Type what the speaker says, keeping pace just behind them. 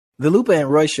The Lupe and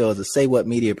Roy Show is a Say What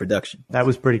Media production. That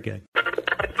was pretty good.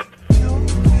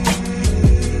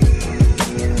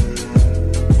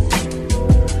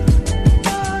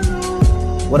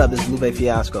 What up, this is Lupe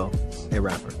Fiasco, a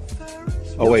rapper.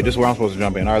 Oh, wait, this is where I'm supposed to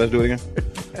jump in. All right, let's do it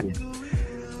again.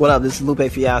 What up, this is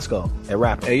Lupe Fiasco, a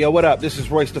rapper. Hey, yo, what up? This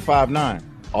is Royce the 5'9",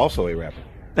 also a rapper.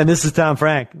 And this is Tom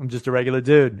Frank. I'm just a regular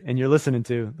dude, and you're listening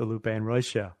to The Lupe and Roy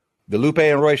Show. The Lupe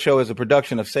and Roy Show is a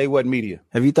production of Say What Media.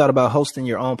 Have you thought about hosting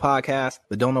your own podcast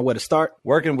but don't know where to start?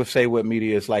 Working with Say What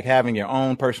Media is like having your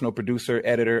own personal producer,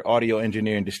 editor, audio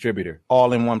engineer, and distributor,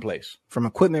 all in one place. From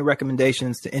equipment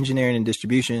recommendations to engineering and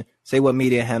distribution, Say What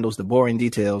Media handles the boring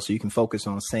details so you can focus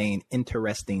on saying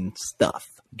interesting stuff.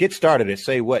 Get started at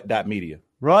saywhat.media.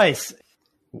 Royce,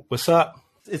 What's up?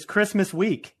 it's Christmas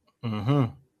week. Mm-hmm.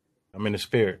 I'm in the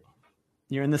spirit.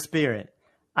 You're in the spirit.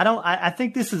 I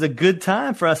think this is a good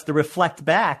time for us to reflect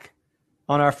back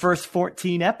on our first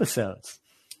 14 episodes.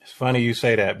 It's funny you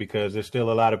say that because there's still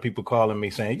a lot of people calling me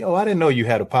saying, yo, I didn't know you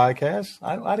had a podcast.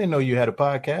 I didn't know you had a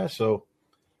podcast. So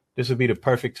this would be the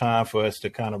perfect time for us to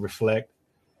kind of reflect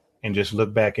and just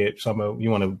look back at you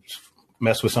want to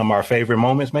mess with some of our favorite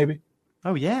moments, maybe?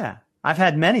 Oh, yeah. I've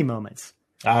had many moments.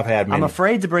 I've had many. I'm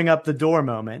afraid to bring up the door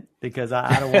moment because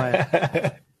I don't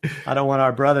want I don't want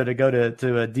our brother to go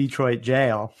to a Detroit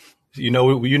jail. You know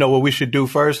what we should do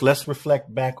first? Let's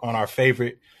reflect back on our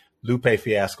favorite Lupe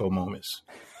Fiasco moments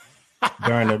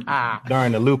during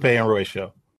the Lupe and Roy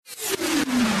Show.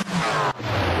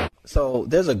 So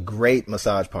there's a great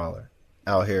massage parlor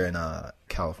out here in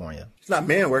California. It's not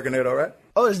men working there, though, right?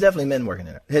 Oh, there's definitely men working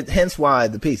in it. Hence why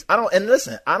the piece. I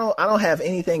don't have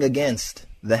anything against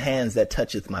the hands that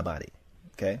toucheth my body.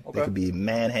 Okay. They could be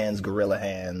man hands, gorilla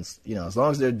hands. You know, as long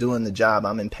as they're doing the job,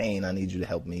 I'm in pain. I need you to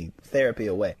help me therapy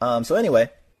away. So anyway.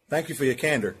 Thank you for your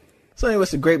candor. So anyway,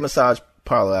 it's a great massage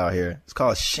parlor out here. It's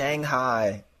called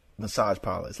Shanghai Massage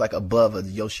Parlor. It's like above a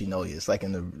Yoshinoya. It's like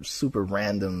in a super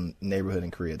random neighborhood in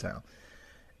Koreatown.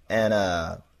 And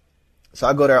so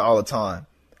I go there all the time.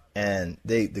 And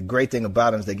the great thing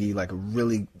about them is they give you like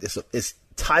it's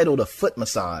titled a foot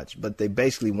massage, but they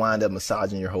basically wind up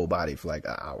massaging your whole body for like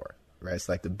an hour. Right, it's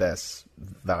like the best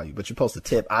value, but you're supposed to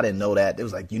tip. I didn't know that. It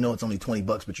was like, it's only $20,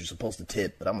 but you're supposed to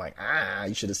tip. But I'm like,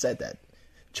 you should have said that.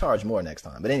 Charge more next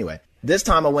time. But anyway, this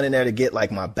time I went in there to get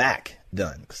like my back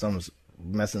done because I was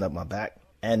messing up my back.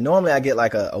 And normally I get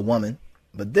like a woman,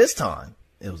 but this time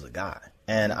it was a guy.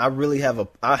 And I really have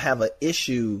a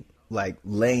issue like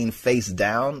laying face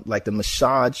down. Like the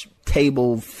massage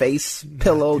table face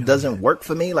pillow doesn't work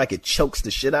for me. Like it chokes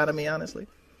the shit out of me, honestly.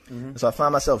 Mm-hmm. So I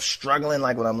find myself struggling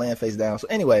like when I'm laying face down. So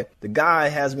anyway, the guy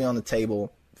has me on the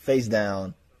table, face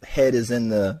down, head is in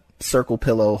the circle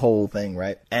pillow whole thing,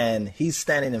 right? And he's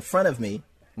standing in front of me,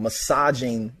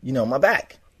 massaging, my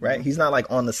back, right? Mm-hmm. He's not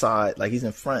like on the side, like he's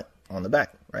in front on the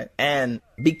back, right? And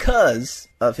because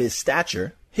of his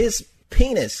stature, his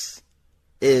penis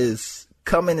is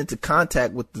coming into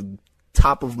contact with the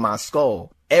top of my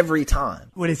skull every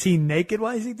time. What, is he naked?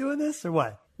 Why is he doing this or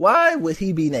what? Why would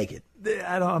he be naked?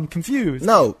 I'm confused.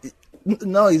 No,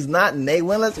 he's not naked.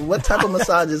 What type of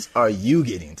massages are you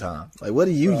getting, Tom? Like, what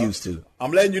are you used to?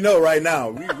 I'm letting you know right now.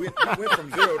 We went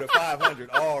from 0 to 500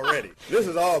 already. This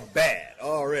is all bad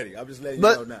already. I'm just letting you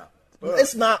know now.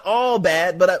 It's not all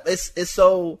bad, but it's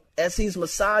so as he's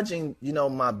massaging,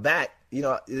 my back,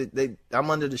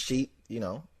 I'm under the sheet,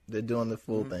 they're doing the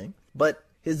full thing, but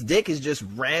his dick is just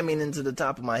ramming into the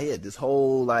top of my head this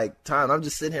whole time. I'm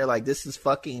just sitting here like, this is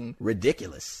fucking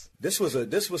ridiculous. This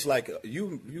was like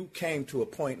you came to a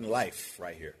point in life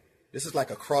right here. This is like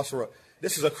a crossroad.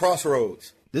 This is a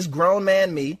crossroads. This grown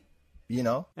man, me,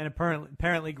 and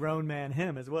apparently grown man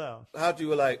him as well. How'd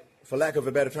you for lack of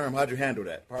a better term, how'd you handle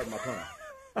that? Pardon my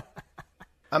pun.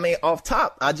 I mean, off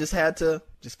top, I just had to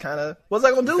just kind of, what's I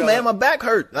gonna do, man? My back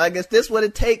hurt. I guess this what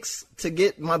it takes to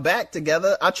get my back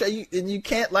together. I try you, and you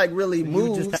can't really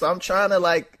move. So I'm trying to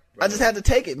I just had to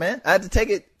take it, man. I had to take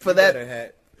it for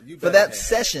that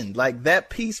session, like that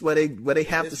piece where they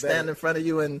have to stand in front of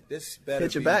you and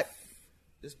hit your back.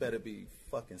 This better be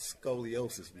fucking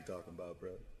scoliosis we talking about,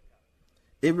 bro.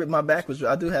 My back was.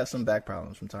 I do have some back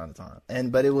problems from time to time,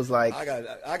 but it was like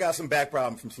I got some back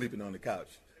problems from sleeping on the couch.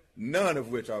 None of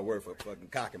which are worth a fucking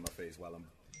cock in my face while I'm.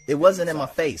 It wasn't in my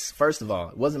face. First of all,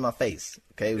 it wasn't my face.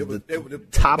 Okay, it was the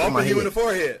top of my head. You in the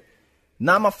forehead.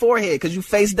 Not my forehead, because you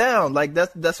face down. Like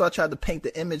that's why I tried to paint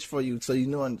the image for you, so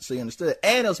you understood.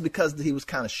 And it was because he was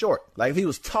kind of short. Like if he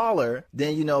was taller,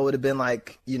 then it would have been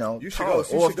like you should taller.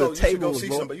 Go. You should go see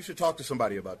somebody. You should talk to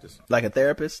somebody about this. Like a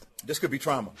therapist. This could be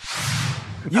trauma.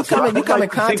 You come in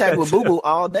contact with Boo Boo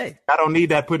all day. I don't need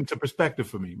that put into perspective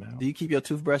for me, man. Do you keep your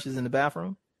toothbrushes in the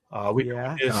bathroom? We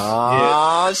Yeah. doing this.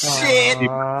 Oh, shit.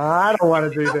 I don't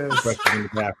want to do this. Brushes in the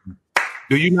bathroom.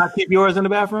 Do you not keep yours in the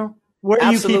bathroom? Where do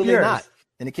you keep Absolutely yours? not.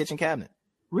 In the kitchen cabinet.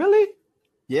 Really?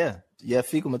 Yeah. Yeah,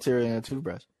 fecal material in a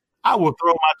toothbrush. I will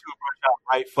throw my toothbrush out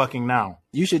right fucking now.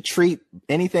 You should treat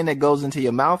anything that goes into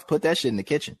your mouth, put that shit in the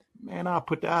kitchen. Man, I'll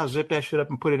zip that shit up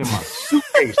and put it in my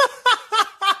suitcase.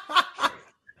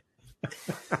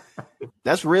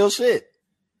 That's real shit.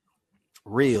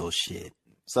 Real shit.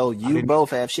 So you both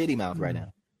have shitty mouth right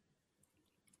now.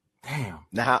 Damn.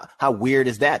 Now, how weird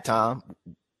is that, Tom?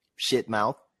 Shit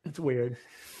mouth. It's weird.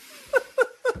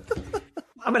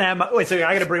 I'm gonna have my wait. So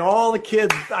I gotta bring all the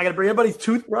kids. I gotta bring everybody's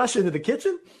toothbrush into the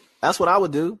kitchen. That's what I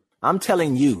would do. I'm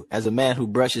telling you, as a man who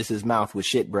brushes his mouth with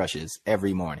shit brushes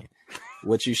every morning,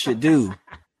 what you should do,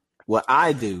 what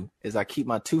I do, is I keep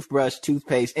my toothbrush,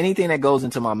 toothpaste, anything that goes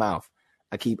into my mouth,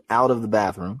 I keep out of the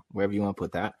bathroom, wherever you want to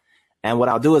put that. And what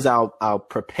I'll do is I'll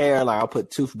prepare, like I'll put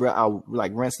toothbrush, I'll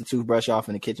like rinse the toothbrush off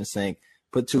in the kitchen sink,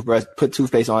 put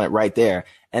toothpaste on it right there.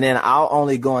 And then I'll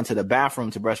only go into the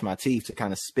bathroom to brush my teeth to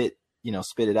kind of spit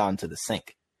it out into the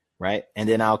sink. Right. And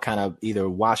then I'll kind of either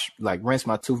rinse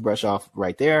my toothbrush off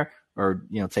right there or,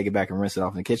 take it back and rinse it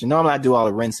off in the kitchen. Normally I do all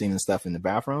the rinsing and stuff in the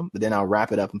bathroom, but then I'll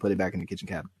wrap it up and put it back in the kitchen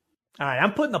cabinet. All right.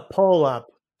 I'm putting a poll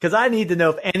up because I need to know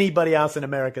if anybody else in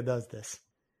America does this.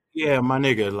 Yeah, my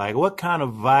nigga. Like, what kind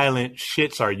of violent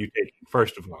shits are you taking?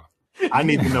 First of all, I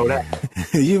need to know that.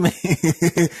 You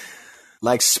mean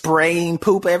like spraying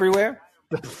poop everywhere?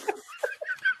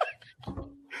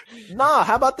 Nah,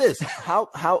 how about this?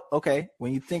 Okay,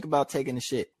 when you think about taking a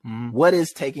shit, what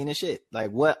is taking a shit?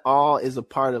 Like, what all is a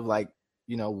part of, like,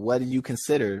 what do you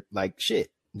consider like shit?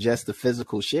 Just the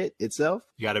physical shit itself?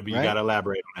 You gotta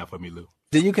elaborate on that for me, Lou.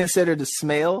 Do you consider the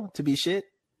smell to be shit?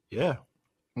 Yeah.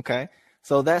 Okay.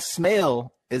 So that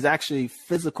smell is actually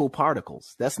physical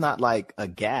particles. That's not like a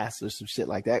gas or some shit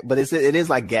like that, but it is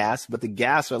like gas, but the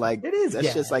gas are like, that's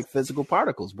gas. just like physical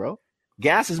particles, bro.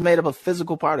 Gas is made up of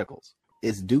physical particles.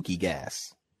 It's dookie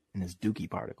gas and it's dookie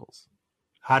particles.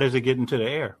 How does it get into the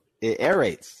air? It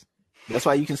aerates. That's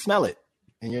why you can smell it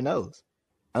in your nose.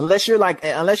 Unless you're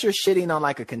shitting on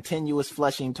like a continuous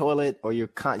flushing toilet or you're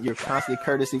constantly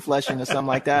courtesy flushing or something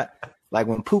like that. Like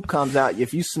when poop comes out,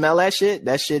 if you smell that shit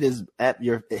is at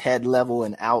your head level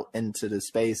and out into the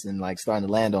space and like starting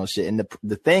to land on shit. And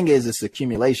the thing is, it's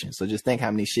accumulation. So just think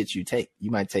how many shits you take.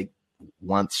 You might take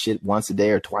once a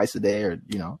day or twice a day or,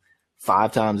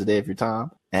 5 times a day if you're Tom.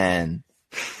 And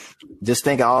just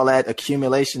think of all that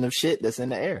accumulation of shit that's in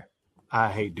the air.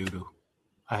 I hate doo-doo.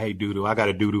 I got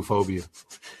a doo-doo phobia.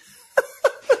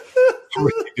 I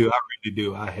really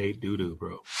do. I hate doo-doo,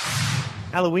 bro.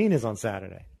 Halloween is on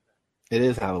Saturday. It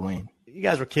is Halloween. You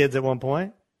guys were kids at one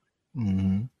point.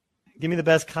 Mm-hmm. Give me the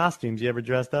best costumes you ever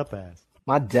dressed up as.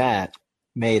 My dad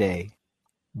made a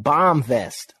bomb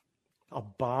vest. A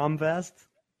bomb vest?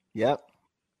 Yep.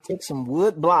 Took some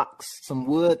wood blocks, some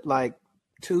wood like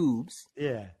tubes.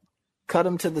 Yeah. Cut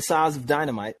them to the size of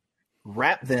dynamite.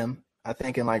 Wrap them, I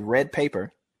think, in like red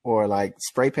paper or like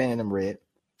spray painted them red.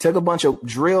 Took a bunch of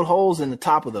drilled holes in the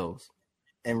top of those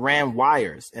and ran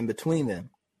wires in between them.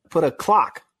 Put a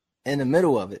clock in the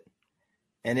middle of it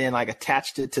and then like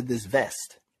attached it to this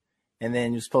vest. And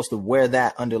then you're supposed to wear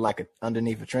that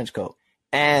underneath a trench coat.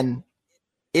 And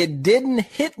it didn't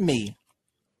hit me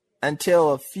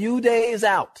until a few days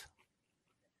out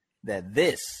that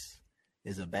this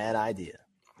is a bad idea.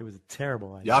 It was a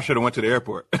terrible idea. Y'all should have went to the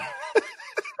airport.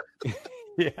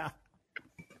 Yeah.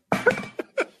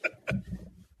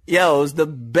 Yo, it was the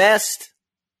best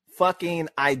fucking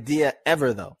idea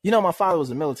ever, though. My father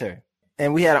was in the military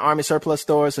and we had an army surplus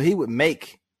store. So he would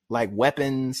make like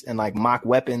weapons and like mock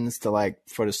weapons to like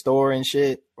for the store and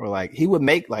shit. Or like he would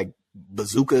make like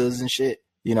bazookas and shit,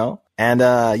 And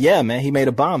yeah, man, he made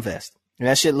a bomb vest. And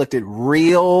that shit looked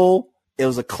real. It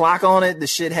was a clock on it. The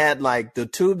shit had like the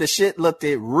tube. The shit looked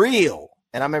real.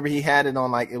 And I remember he had it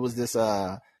on like it was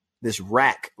this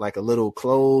rack, like a little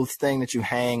clothes thing that you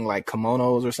hang like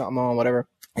kimonos or something on, whatever.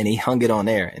 And he hung it on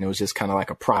there. And it was just kind of like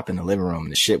a prop in the living room.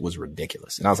 And the shit was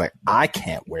ridiculous. And I was like, I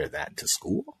can't wear that to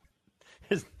school.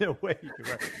 There's no way you can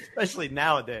wear it. Especially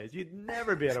nowadays. You'd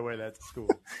never be able to wear that to school.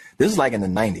 This is like in the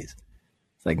 90s.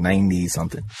 It's like 90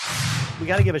 something. We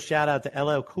got to give a shout out to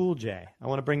LL Cool J. I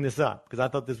want to bring this up because I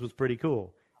thought this was pretty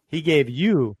cool. He gave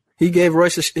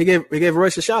Royce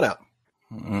a shout out.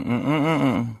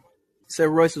 Said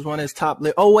Royce was one of his top.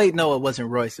 Oh wait, no, it wasn't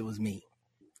Royce. It was me.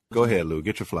 Go ahead, Lou.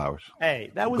 Get your flowers.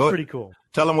 Hey, that was pretty cool.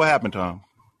 Tell him what happened, Tom,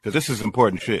 because this is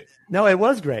important shit. No, it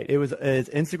was great. It was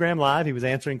Instagram Live. He was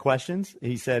answering questions.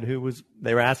 He said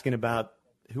they were asking about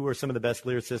who are some of the best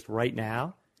lyricists right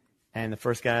now. And the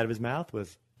first guy out of his mouth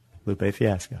was Lupe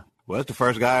Fiasco. Well, it's the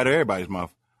first guy out of everybody's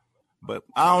mouth. But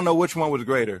I don't know which one was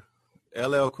greater,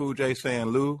 LL Cool J saying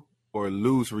Lou or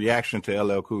Lou's reaction to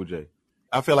LL Cool J.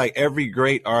 I feel like every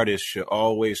great artist should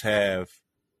always have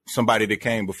somebody that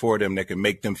came before them that can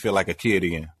make them feel like a kid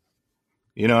again.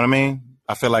 You know what I mean?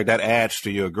 I feel like that adds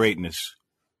to your greatness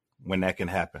when that can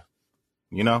happen.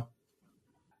 You know?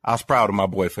 I was proud of my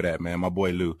boy for that, man, my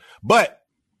boy Lou. But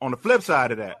on the flip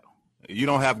side of that, you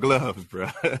don't have gloves, bro.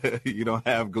 You don't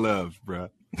have gloves, bro.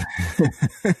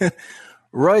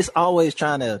 Royce always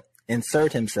trying to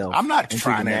insert himself. I'm not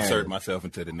trying to insert myself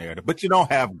into the narrative, but you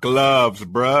don't have gloves,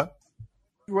 bro.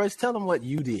 Royce, tell them what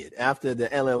you did after the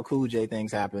LL Cool J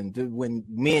things happened when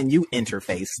me and you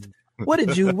interfaced. What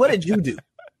did you do?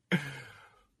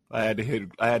 I had to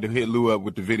hit Lou up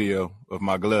with the video of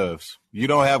my gloves. You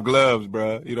don't have gloves,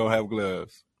 bro. You don't have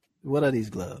gloves. What are these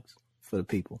gloves for the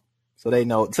people? So they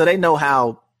know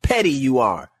how petty you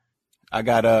are. I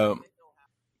got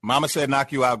Mama Said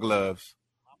Knock You Out gloves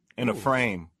in a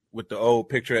frame with the old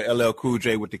picture of LL Cool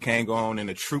J with the Kangol on in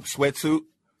a troop sweatsuit.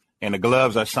 And the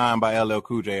gloves are signed by LL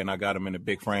Cool J, and I got them in a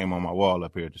big frame on my wall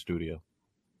up here at the studio.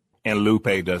 And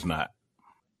Lupe does not.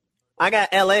 I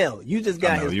got LL. You just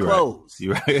got his clothes.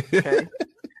 You're right. Okay.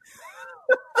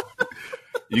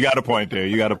 You got a point there.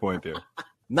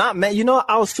 Not, man. You know,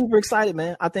 I was super excited,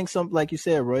 man. I think like you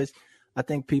said, Royce, I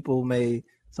think people may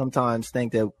sometimes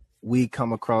think that we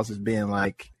come across as being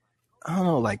like, I don't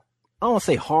know, like, I don't want to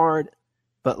say hard,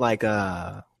 but like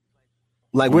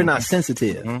we're not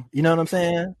sensitive. Mm-hmm. You know what I'm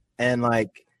saying? And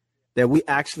like that we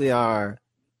actually are,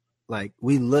 like,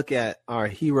 we look at our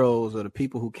heroes or the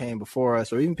people who came before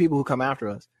us or even people who come after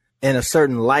us in a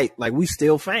certain light. Like, we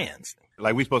still fans.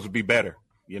 Like, we supposed to be better.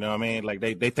 You know what I mean? Like,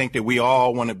 they think that we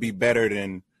all want to be better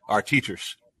than our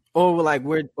teachers. Or like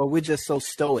we're just so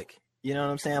stoic. You know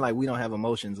what I'm saying? Like, we don't have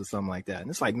emotions or something like that. And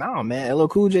it's like, nah, man. LL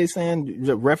Cool J saying,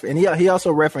 and he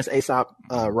also referenced A$AP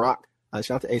Rock.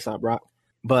 Shout out to A$AP Rock.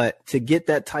 But to get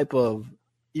that type of,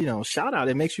 you know, shout out,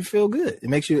 it makes you feel good. It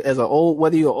makes you, as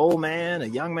whether you're an old man, a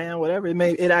young man, whatever,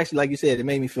 it actually, like you said, it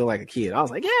made me feel like a kid. I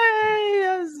was like, yay!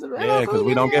 Yeah, because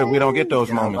we don't get those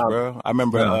moments, bro. I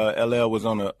remember LL was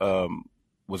on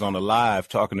a live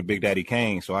talking to Big Daddy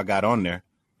Kane, so I got on there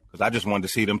because I just wanted to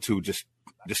see them two just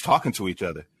talking to each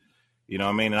other. You know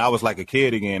what I mean? And I was like a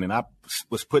kid again, and I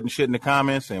was putting shit in the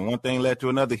comments, and one thing led to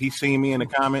another. He seen me in the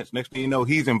comments. Next thing you know,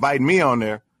 he's inviting me on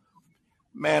there.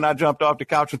 Man, I jumped off the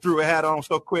couch and threw a hat on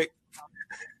so quick.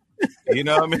 You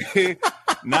know what I mean?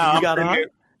 Now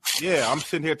I'm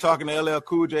sitting here talking to LL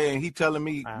Cool J, and he telling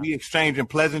me we exchanging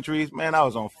pleasantries. Man, I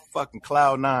was on fucking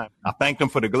cloud nine. I thanked him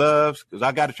for the gloves because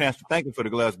I got a chance to thank him for the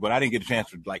gloves, but I didn't get a chance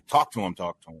to like talk to him.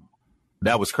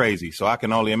 That was crazy. So I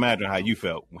can only imagine how you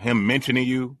felt. Him mentioning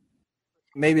you.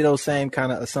 Maybe those same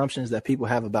kind of assumptions that people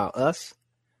have about us.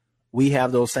 We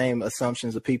have those same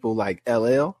assumptions of people like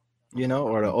LL. You know,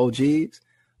 or the OGs.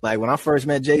 Like when I first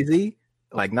met Jay-Z,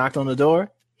 like knocked on the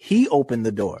door, he opened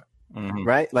the door,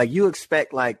 right? Like you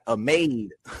expect like a maid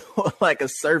or like a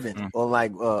servant or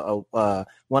like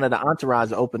one of the entourage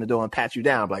to open the door and pat you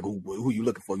down. Like, who you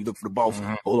looking for? You look for the boss.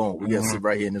 Hold on, we gotta sit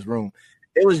right here in this room.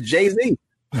 It was Jay-Z.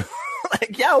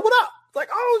 Like, yo, what up? It's like,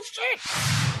 oh shit.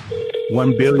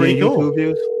 1 billion YouTube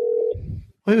views.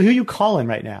 Who are you calling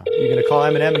right now? You gonna call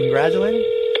Eminem and congratulate him?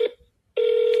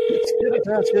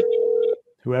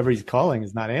 Whoever he's calling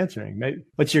is not answering. Maybe.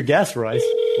 What's your guess, Royce?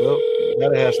 Well,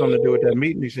 that has something to do with that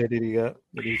meeting he said that he got.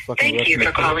 Thank you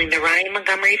for calling the Ryan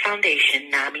Montgomery Foundation,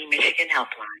 NAMI, Michigan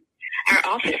Helpline. Our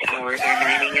office hours are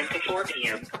 9 a.m. to 4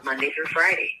 p.m., Monday through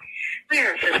Friday. We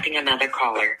are assisting another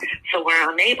caller, so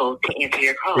we're unable to answer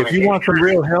your call. If you want some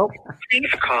real help,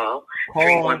 please call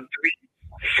 313-668.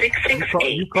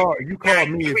 You call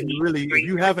me if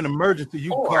you have an emergency.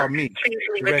 You can call me. Please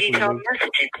leave a detailed message,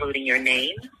 including your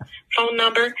name, phone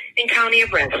number, and county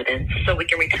of residence, so we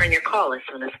can return your call as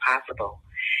soon as possible.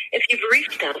 If you've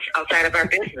reached us outside of our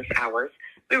business hours,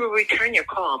 we will return your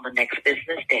call on the next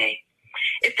business day.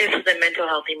 If this is a mental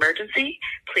health emergency,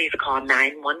 please call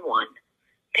 911.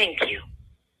 Thank you.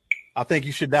 I think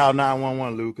you should dial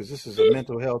 911, Lou, because this is a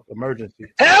mental health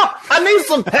emergency. Help! I need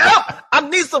some help! I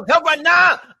need some help right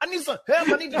now! I need some help!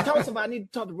 I need to talk to somebody. I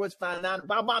need to talk to Royce 59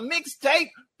 about my mixtape.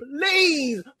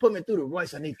 Please put me through to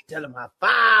Royce. I need to tell him how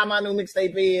fire my new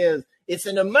mixtape is. It's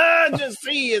an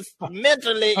emergency. It's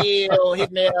mentally ill.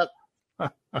 Hit me up.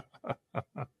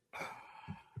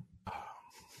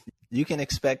 You can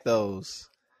expect those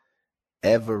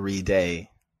every day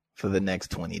for the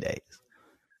next 20 days.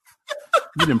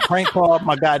 You didn't prank call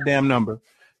my goddamn number.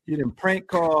 You didn't prank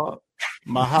call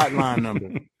my hotline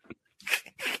number.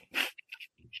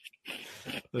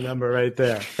 The number right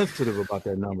there. Sensitive about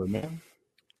that number, man.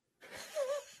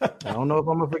 I don't know if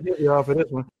I'm gonna forgive y'all for this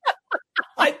one.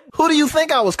 Who do you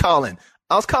think I was calling?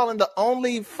 I was calling the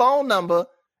only phone number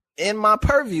in my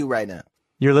purview right now.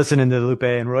 You're listening to the Lupe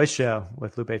and Royce Show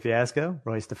with Lupe Fiasco,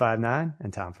 Royce the 5'9",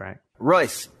 and Tom Frank.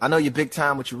 Royce, I know you're big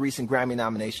time with your recent Grammy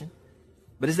nomination,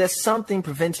 but is there something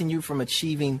preventing you from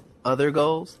achieving other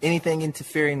goals? Anything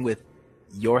interfering with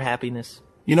your happiness?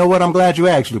 You know what? I'm glad you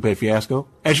asked, Lupe Fiasco.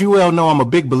 As you well know, I'm a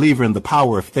big believer in the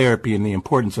power of therapy and the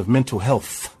importance of mental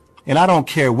health. And I don't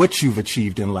care what you've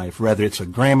achieved in life, whether it's a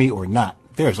Grammy or not.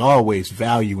 There's always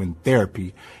value in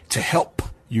therapy to help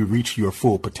you reach your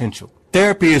full potential.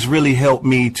 Therapy has really helped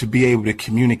me to be able to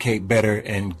communicate better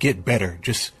and get better,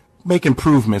 just make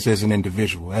improvements as an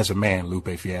individual, as a man,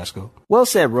 Lupe Fiasco. Well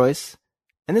said, Royce.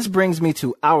 And this brings me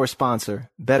to our sponsor,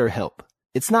 BetterHelp.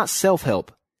 It's not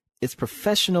self-help, it's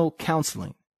professional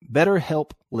counseling.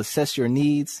 BetterHelp will assess your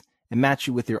needs and match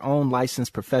you with your own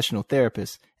licensed professional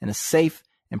therapist in a safe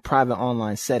and private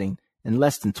online setting in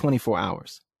less than 24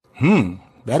 hours.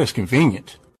 That is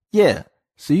convenient. Yeah,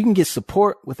 so you can get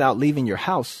support without leaving your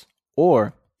house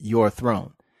or your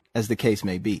throne, as the case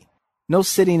may be. No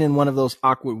sitting in one of those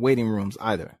awkward waiting rooms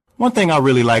either. One thing I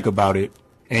really like about it,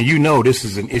 and you know this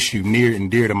is an issue near and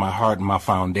dear to my heart and my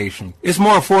foundation, it's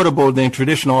more affordable than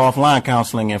traditional offline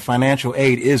counseling, and financial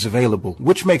aid is available,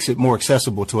 which makes it more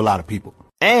accessible to a lot of people.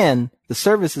 And the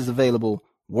service is available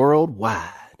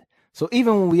worldwide. So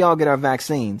even when we all get our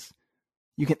vaccines,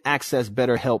 you can access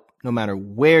BetterHelp no matter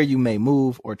where you may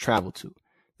move or travel to.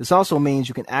 This also means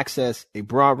you can access a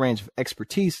broad range of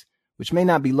expertise, which may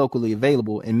not be locally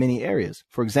available in many areas.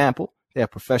 For example, they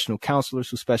have professional counselors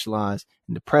who specialize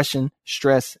in depression,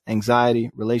 stress,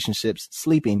 anxiety, relationships,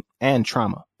 sleeping, and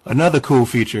trauma. Another cool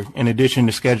feature, in addition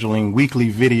to scheduling weekly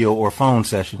video or phone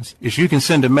sessions, is you can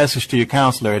send a message to your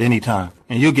counselor at any time,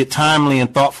 and you'll get timely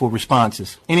and thoughtful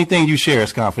responses. Anything you share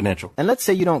is confidential. And let's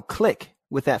say you don't click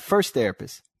with that first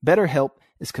therapist. BetterHelp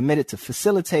is committed to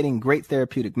facilitating great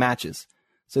therapeutic matches,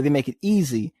 so they make it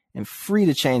easy and free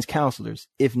to change counselors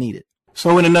if needed.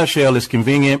 So in a nutshell, it's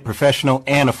convenient, professional,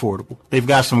 and affordable. They've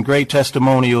got some great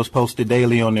testimonials posted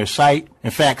daily on their site.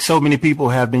 In fact, so many people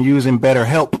have been using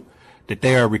BetterHelp that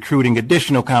they are recruiting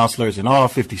additional counselors in all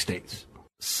 50 states.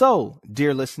 So,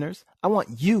 dear listeners, I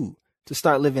want you to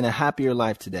start living a happier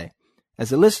life today.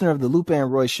 As a listener of the Lupe and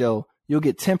Roy Show, you'll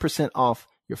get 10% off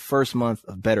your first month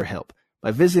of BetterHelp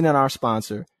by visiting our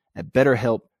sponsor at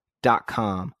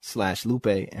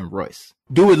betterhelp.com/Lupe and Royce.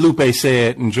 Do what Lupe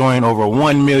said and join over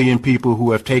 1 million people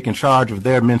who have taken charge of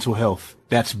their mental health.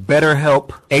 That's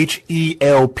BetterHelp,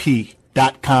 HELP.com/Lupe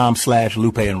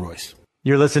and Royce.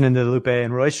 You're listening to the Lupe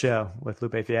and Royce Show with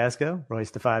Lupe Fiasco,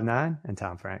 Royce the 5'9", and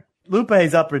Tom Frank.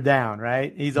 Lupe's up or down,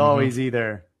 right? He's always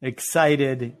either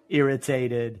excited,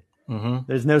 irritated.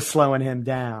 There's no slowing him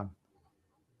down.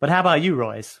 But how about you,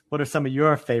 Royce? What are some of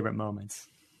your favorite moments?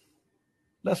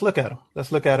 Let's look at them.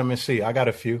 Let's look at them and see. I got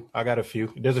a few.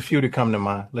 There's a few that come to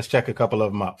mind. Let's check a couple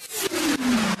of them out.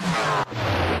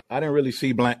 I didn't really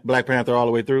see Black Panther all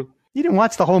the way through. You didn't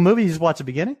watch the whole movie? You just watched the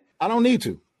beginning? I don't need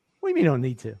to. What do you mean you don't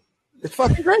need to? It's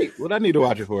fucking great. What I need to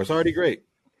watch it for? It's already great.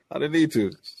 I didn't need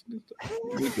to.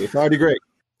 It's already great.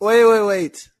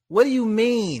 Wait. What do you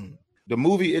mean? The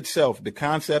movie itself, the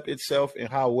concept itself, and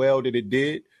how well that it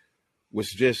did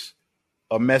was just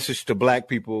a message to Black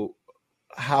people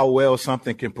how well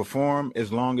something can perform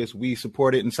as long as we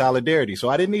support it in solidarity. So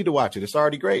I didn't need to watch it. It's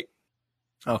already great.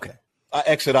 Okay. I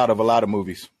exit out of a lot of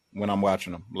movies when I'm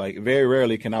watching them. Like, very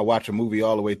rarely can I watch a movie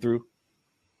all the way through.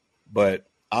 But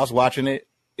I was watching it.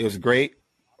 It was great.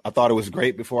 I thought it was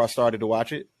great before I started to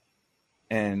watch it.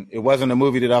 And it wasn't a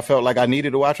movie that I felt like I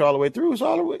needed to watch all the way through. It's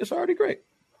already great.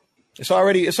 It's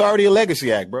already a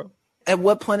legacy act, bro. At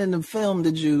what point in the film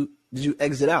did you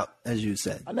exit out, as you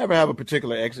said? I never have a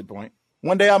particular exit point.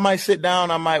 One day I might sit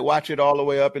down, I might watch it all the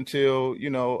way up until,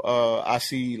 I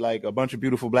see like a bunch of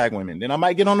beautiful Black women. Then I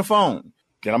might get on the phone.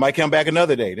 Then I might come back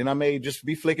another day. Then I may just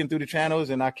be flicking through the channels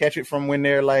and I catch it from when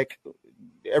they're like,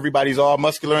 everybody's all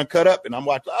muscular and cut up and I'm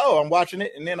watching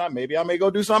it. And then I may go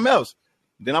do something else.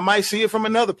 Then I might see it from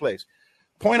another place.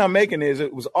 Point I'm making is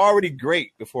it was already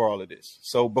great before all of this.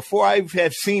 So before I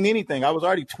had seen anything, I was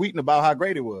already tweeting about how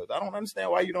great it was. I don't understand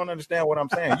why you don't understand what I'm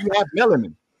saying. You have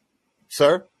melanin,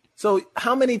 sir. So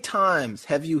how many times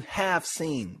have you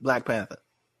seen Black Panther?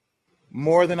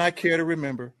 More than I care to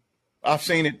remember. I've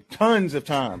seen it tons of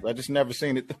times. I just never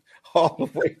seen it all the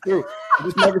way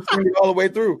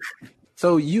through.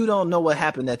 So you don't know what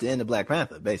happened at the end of Black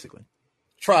Panther, basically.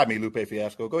 Try me, Lupe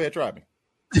Fiasco. Go ahead, try me.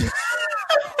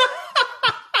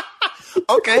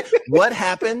 Okay. What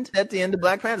happened at the end of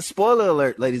Black Panther? Spoiler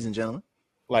alert, ladies and gentlemen.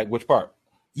 Like which part?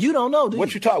 You don't know, do you?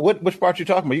 Which part you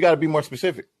talking about? You got to be more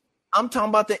specific. I'm talking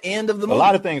about the end of the movie. A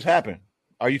lot of things happen.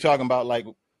 Are you talking about like,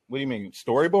 what do you mean,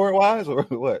 storyboard wise or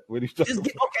what? What are you talking about?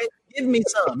 Okay, give me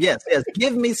some. Yes.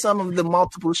 Give me some of the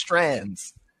multiple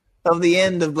strands of the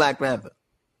end of Black Panther.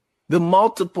 The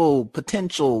multiple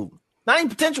potential, not even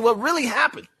potential, what really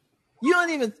happened. You don't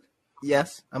even.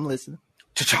 Yes, I'm listening.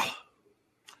 T'Challa.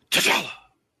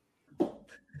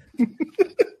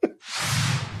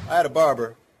 I had a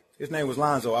barber. His name was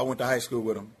Lonzo. I went to high school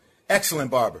with him.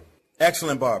 Excellent barber.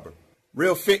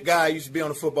 Real fit guy. Used to be on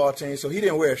the football team, so he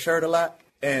didn't wear a shirt a lot.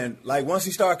 And like once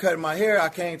he started cutting my hair, I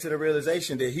came to the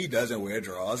realization that he doesn't wear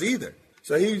drawers either.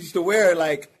 So he used to wear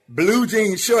like blue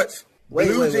jean shorts.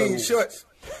 Shorts.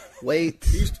 Wait.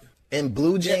 And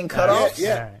blue jean cutoffs?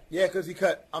 Yeah, because he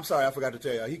cut. I'm sorry, I forgot to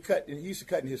tell you. He used to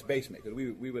cut in his basement because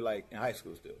we were like in high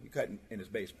school still. He cut in his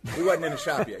basement. We wasn't in the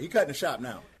shop yet. He cut in the shop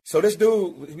now. So this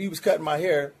dude, he was cutting my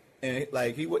hair, and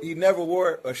like he never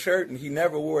wore a shirt, and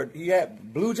he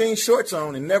had blue jean shorts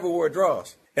on and never wore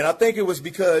drawers. And I think it was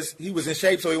because he was in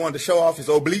shape, so he wanted to show off his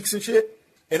obliques and shit.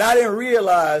 And I didn't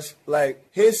realize like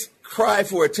his cry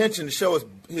for attention to show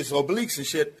his obliques and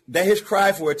shit, that his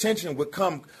cry for attention would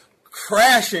come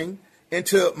crashing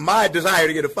into my desire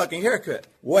to get a fucking haircut.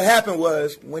 What happened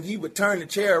was when he would turn the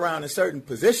chair around in certain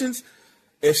positions,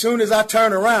 as soon as I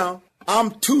turn around,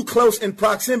 I'm too close in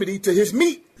proximity to his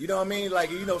meat. You know what I mean?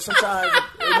 Like, you know, sometimes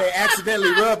it may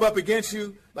accidentally rub up against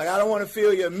you. Like, I don't want to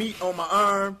feel your meat on my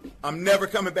arm. I'm never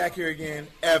coming back here again,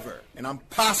 ever. And I'm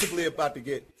possibly about to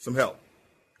get some help.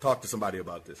 Talk to somebody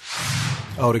about this.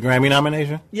 Oh, the Grammy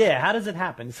nomination? Yeah, how does it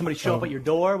happen? Does somebody show up at your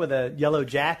door with a yellow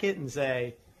jacket and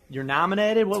say, you're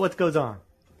nominated? What goes on?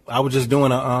 I was just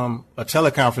doing a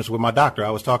teleconference with my doctor. I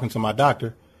was talking to my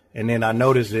doctor, and then I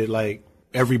noticed that like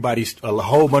a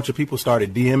whole bunch of people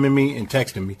started DMing me and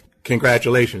texting me,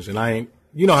 congratulations. And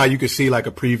you know how you could see like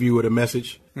a preview of the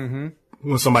message? Mm-hmm.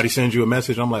 When somebody sends you a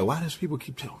message, I'm like, why does people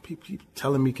keep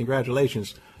telling me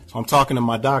congratulations? So I'm talking to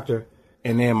my doctor,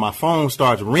 and then my phone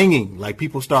starts ringing, like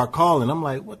people start calling. I'm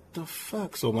like, what the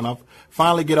fuck? So when I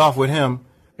finally get off with him,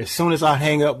 as soon as I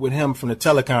hang up with him from the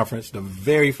teleconference, the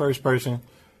very first person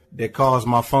that calls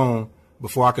my phone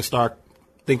before I could start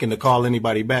thinking to call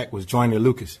anybody back was Joyner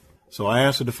Lucas. So I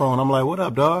answered the phone. I'm like, what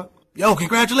up, dog? Yo,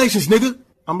 congratulations, nigga.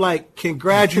 I'm like,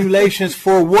 congratulations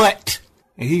for what?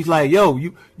 And he's like, yo,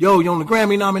 you on the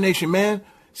Grammy nomination, man.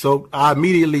 So I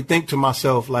immediately think to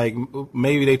myself, like,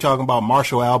 maybe they talking about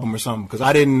Marshall album or something, because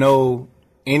I didn't know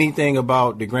anything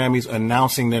about the Grammys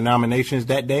announcing their nominations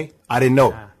that day. I didn't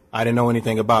know. I didn't know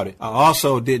anything about it. I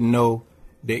also didn't know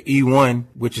that E1,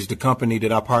 which is the company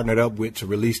that I partnered up with to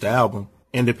release the album,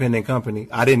 independent company,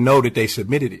 I didn't know that they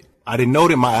submitted it. I didn't know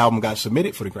that my album got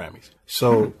submitted for the Grammys.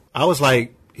 So I was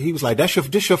like, he was like, this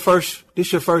your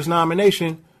first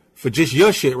nomination for just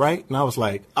your shit, right? And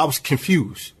I was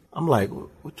confused. I'm like,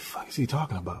 what the fuck is he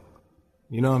talking about?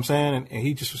 You know what I'm saying? And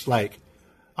he just was like,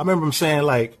 I remember him saying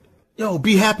like, yo,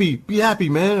 be happy,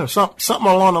 man, or something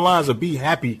along the lines of be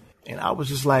happy. And I was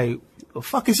just like, the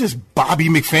fuck is this, Bobby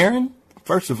McFerrin?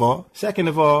 First of all. Second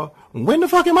of all, when the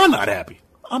fuck am I not happy?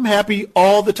 I'm happy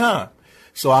all the time.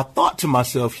 So I thought to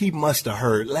myself, he must have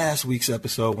heard last week's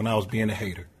episode when I was being a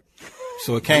hater.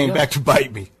 So it came back to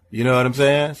bite me. You know what I'm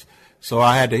saying? So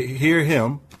I had to hear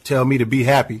him tell me to be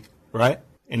happy, right?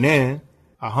 And then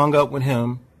I hung up with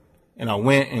him and I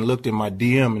went and looked at my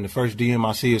DM, and the first DM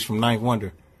I see is from Ninth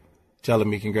Wonder telling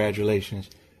me congratulations.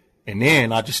 And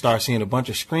then I just started seeing a bunch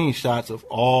of screenshots of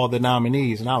all the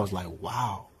nominees, and I was like,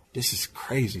 wow, this is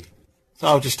crazy. So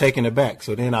I was just taken aback.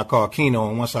 So then I called Keno,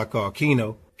 and once I called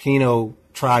Keno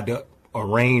tried to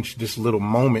arrange this little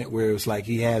moment where it was like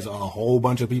he has a whole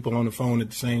bunch of people on the phone at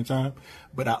the same time,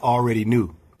 but I already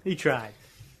knew. He tried.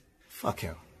 Fuck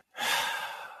him.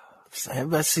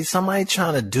 But see, somebody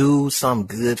trying to do something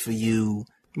good for you.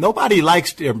 Nobody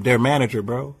likes their manager,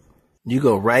 bro. You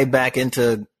go right back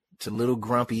into little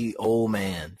grumpy old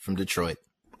man from Detroit.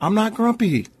 I'm not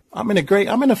grumpy. I'm in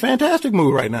a fantastic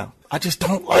mood right now. I just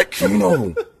don't like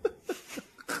Keno.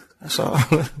 That's all.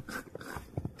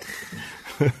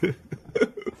 You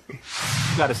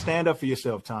got to stand up for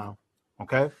yourself, Tom.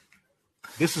 Okay?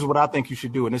 This is what I think you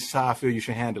should do, and this is how I feel you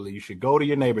should handle it. You should go to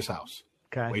your neighbor's house.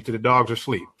 Okay. Wait till the dogs are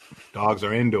asleep. Dogs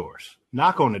are indoors.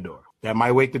 Knock on the door. That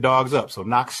might wake the dogs up, so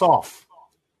knock soft.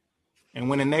 And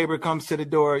when a neighbor comes to the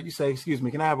door, you say, excuse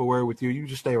me, can I have a word with you? You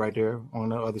just stay right there on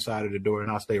the other side of the door,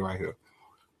 and I'll stay right here.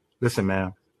 Listen,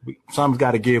 man, something's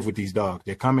got to give with these dogs.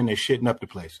 They're coming, they're shitting up the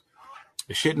place.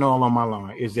 They're shitting all on my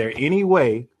lawn. Is there any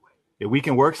way that we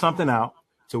can work something out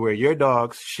to where your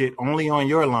dogs shit only on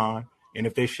your lawn, and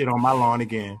if they shit on my lawn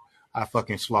again, I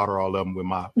fucking slaughter all of them with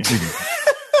my...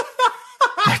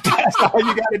 That's all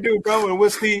you got to do, bro. And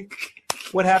what's the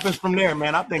what happens from there,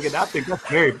 man? I think that's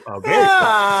very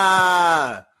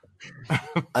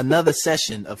Another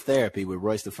session of therapy with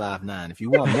Royce the 5'9". If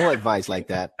you want more advice like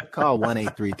that, call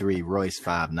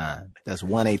 1-833-ROYCE-59. That's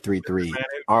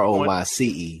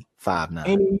 1-833-ROYCE 59.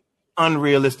 Any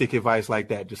unrealistic advice like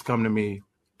that, just come to me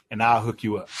and I'll hook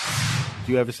you up.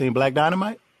 You ever seen Black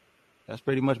Dynamite? That's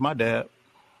pretty much my dad.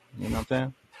 You know what I'm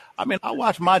saying? I mean, I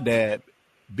watched my dad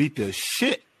beat the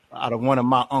shit out of one of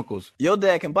my uncles. Your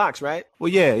dad can box, right? Well,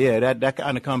 yeah, that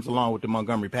kind of comes along with the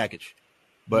Montgomery package.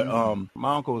 But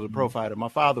my uncle was a pro fighter. My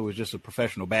father was just a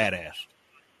professional badass.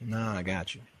 Nah, I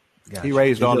got you. He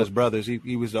raised all his brothers.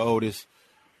 He was the oldest.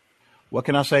 What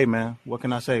can I say, man?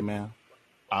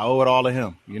 I owe it all to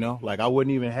him, you know? Like, I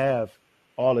wouldn't even have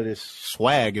all of this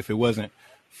swag if it wasn't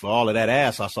for all of that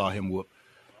ass I saw him whoop.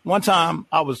 One time,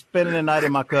 I was spending the night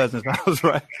in my cousin's house,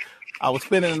 right?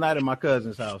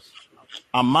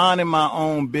 I'm minding my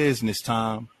own business,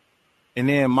 Tom. And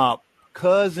then my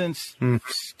cousin's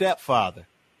stepfather.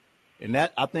 And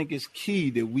that, I think, is key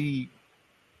that we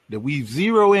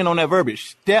zero in on that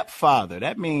verbiage. Stepfather.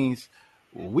 That means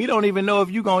we don't even know if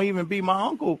you're going to even be my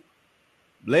uncle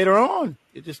later on.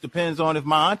 It just depends on if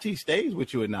my auntie stays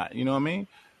with you or not. You know what I mean?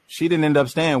 She didn't end up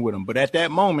staying with him. But at that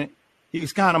moment, he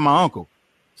was kind of my uncle.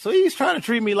 So he's trying to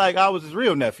treat me like I was his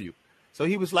real nephew. So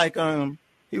he was like,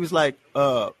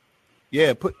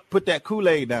 yeah, put that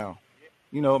Kool-Aid down.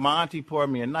 You know, my auntie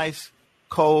poured me a nice,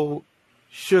 cold,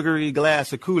 sugary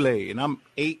glass of Kool-Aid, and I'm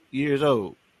 8 years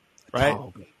old, right?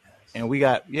 Oh, and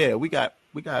I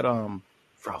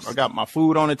got my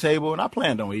food on the table, and I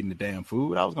planned on eating the damn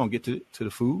food. I was gonna get to the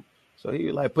food. So he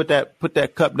was like, put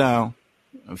that cup down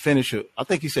and finish it. I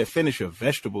think he said finish your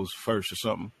vegetables first or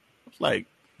something. I was like,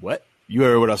 what? You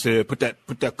heard what I said? Put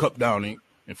that cup down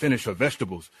and finish your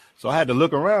vegetables. So I had to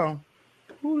look around.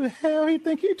 Who the hell he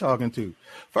think he talking to?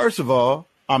 First of all,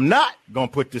 I'm not gonna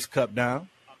put this cup down.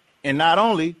 And not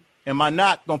only am I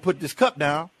not going to put this cup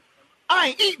down, I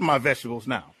ain't eating my vegetables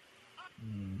now.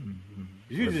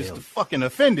 You just fucking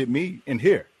offended me in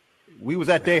here. We was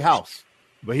at their house,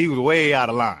 but he was way out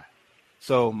of line.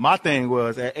 So my thing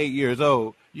was, at 8 years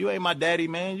old, you ain't my daddy,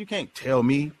 man. You can't tell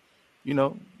me, you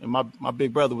know. And my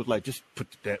big brother was like, just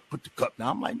put the cup down.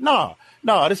 I'm like, nah,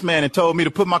 this man had told me to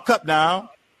put my cup down,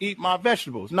 eat my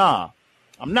vegetables. Nah,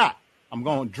 I'm not. I'm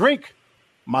going to drink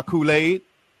my Kool-Aid.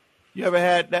 You ever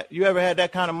had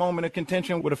that kind of moment of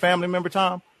contention with a family member,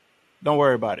 Tom? Don't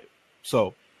worry about it.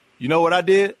 So, you know what I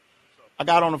did? I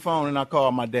got on the phone and I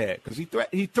called my dad because he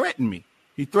threatened me.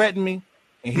 He threatened me,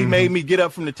 and he made me get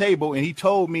up from the table, and he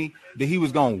told me that he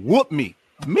was going to whoop me.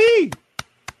 Me,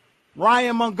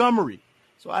 Ryan Montgomery.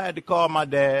 So I had to call my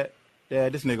dad.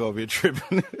 Dad, this nigga over here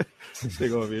tripping.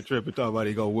 Talking about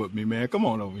he going to whoop me, man. Come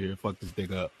on over here and fuck this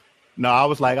nigga up. No, I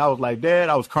was like, Dad,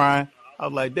 I was crying. I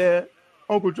was like, Dad,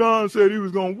 Uncle John said he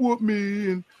was going to whoop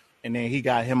me. And then he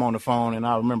got him on the phone, and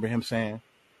I remember him saying,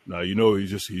 no, you know, he's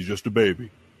just a baby.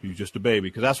 He's just a baby.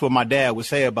 Because that's what my dad would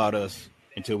say about us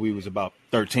until we was about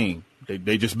 13.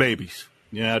 They just babies.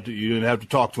 You didn't have to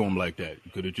talk to him like that.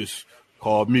 You could have just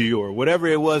called me or whatever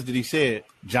it was that he said.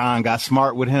 John got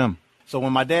smart with him. So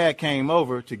when my dad came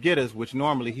over to get us, which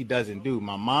normally he doesn't do,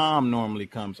 my mom normally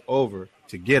comes over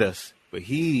to get us. But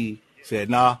he said,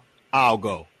 nah, I'll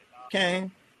go.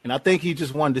 Came. And I think he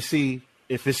just wanted to see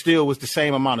if it still was the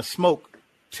same amount of smoke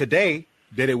today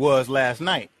that it was last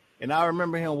night. And I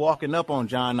remember him walking up on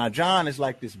John. Now, John is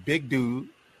like this big dude.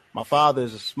 My father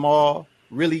is a small,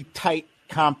 really tight,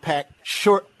 compact,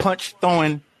 short punch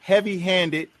throwing,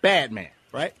 heavy-handed bad man,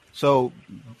 right? So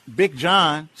Big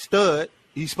John, stud,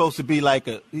 he's supposed to be like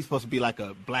a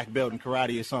black belt in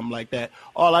karate or something like that.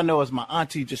 All I know is my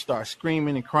auntie just started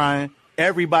screaming and crying.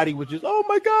 Everybody was just, oh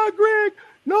my God, Greg.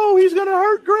 No, he's going to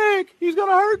hurt Greg. He's going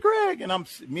to hurt Greg. And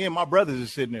me and my brothers are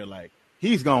sitting there like,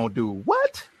 he's going to do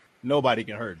what? Nobody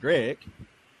can hurt Greg.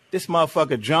 This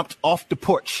motherfucker jumped off the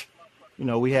porch. You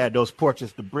know, we had those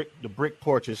porches, the brick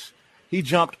porches. He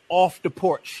jumped off the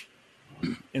porch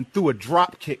and threw a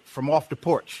drop kick from off the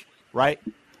porch, right?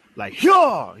 Like,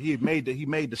 yeah, he made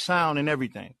the sound and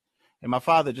everything. And my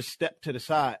father just stepped to the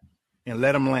side and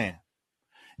let him land.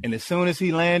 And as soon as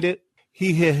he landed,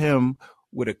 he hit him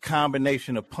with a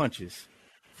combination of punches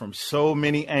from so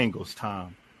many angles,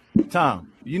 Tom.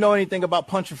 Tom, you know anything about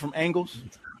punching from angles?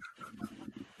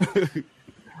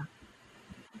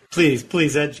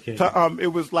 Please educate.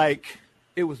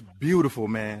 It was beautiful,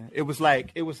 man. It was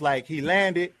like he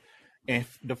landed and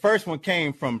the first one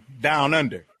came from down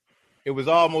under. It was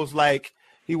almost like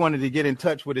he wanted to get in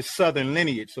touch with his southern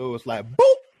lineage. So it was like,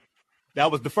 boop. That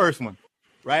was the first one,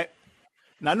 right?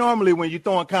 Now, normally when you're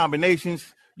throwing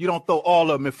combinations, you don't throw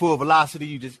all of them at full velocity.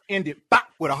 You just end it bop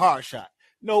with a hard shot.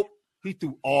 Nope. He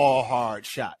threw all hard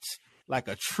shots like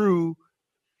a true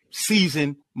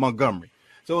seasoned Montgomery.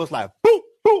 So it was like, boop,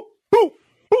 boop, boop,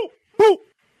 boop, boop.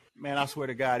 Man, I swear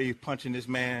to God, he was punching this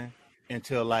man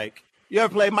until like, you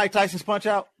ever play Mike Tyson's Punch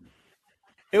Out?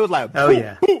 It was like, oh,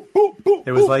 yeah. Boop, boop, boop,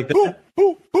 it was boop, like that. Boop,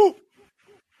 boop, boop.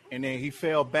 And then he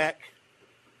fell back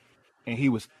and he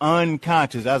was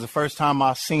unconscious. That was the first time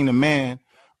I seen a man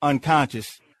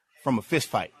unconscious from a fist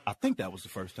fight. I think that was the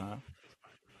first time.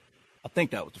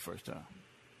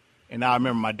 And I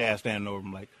remember my dad standing over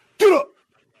him like, get up,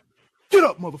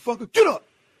 motherfucker, get up.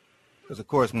 Because of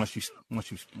course, once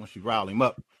you rile him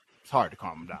up, it's hard to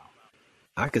calm him down.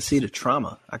 I could see the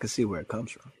trauma. I could see where it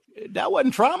comes from. That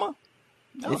wasn't trauma.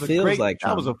 It feels like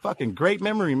trauma. That was a fucking great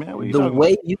memory, man. The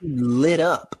way you lit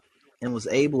up and was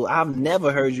able, I've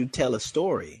never heard you tell a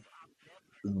story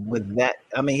with that.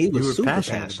 I mean, he was super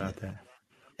passionate about that.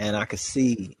 And I could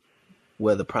see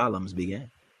where the problems began.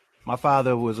 My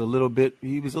father was a little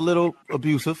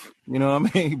abusive, you know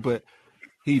what I mean? But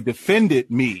he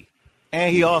defended me.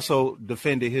 And he also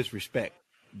defended his respect,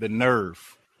 the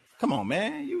nerve. Come on,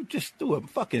 man. You just threw a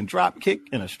fucking drop kick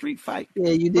in a street fight.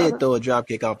 Yeah, you did throw a drop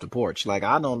kick off the porch. Like,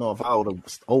 I don't know if I would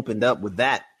have opened up with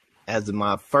that as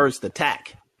my first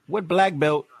attack. What black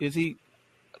belt is he?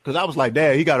 Because I was like,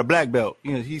 Dad, he got a black belt.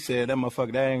 You know, he said, that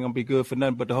motherfucker, that ain't going to be good for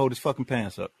nothing but to hold his fucking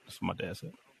pants up. That's what my dad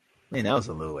said. Man, that was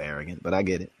a little arrogant, but I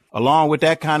get it. Along with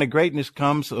that kind of greatness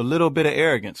comes a little bit of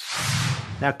arrogance.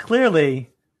 Now, clearly,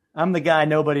 I'm the guy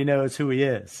nobody knows who he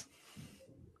is.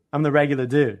 I'm the regular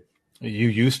dude. You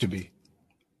used to be.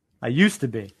 I used to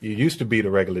be. You used to be the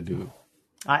regular dude.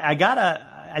 I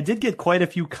did get quite a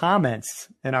few comments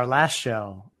in our last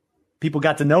show. People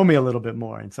got to know me a little bit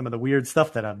more and some of the weird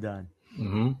stuff that I've done.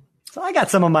 Mm-hmm. So I got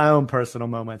some of my own personal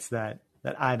moments that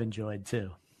I've enjoyed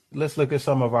too. Let's look at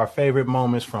some of our favorite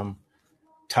moments from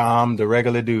Tom, the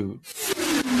regular dude.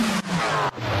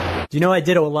 Do you know I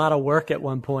did a lot of work at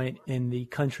one point in the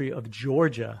country of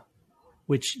Georgia,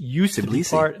 which used to be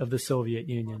part of the Soviet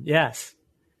Union? Yes.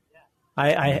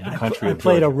 I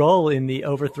played a role in the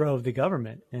overthrow of the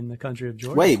government in the country of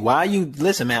Georgia. Wait, why are you...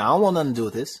 Listen, man, I don't want nothing to do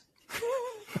with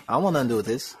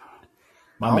this.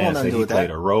 My man said he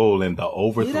played a role in the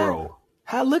overthrow.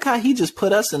 Look how he just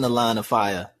put us in the line of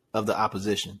fire of the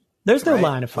opposition. There's no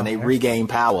line of fire. When they regain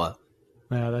power.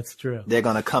 Yeah, that's true. They're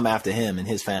going to come after him and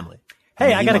his family.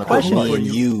 Hey, I got a question for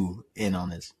you in on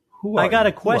this. I got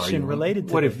a question related to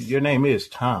this. What if your name is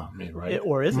Tom, right?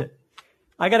 Or is it?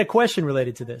 I got a question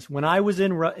related to this. When I was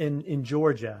in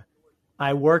Georgia,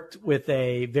 I worked with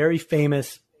a very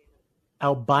famous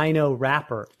albino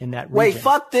rapper in that region. Wait,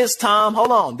 fuck this, Tom.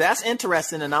 Hold on. That's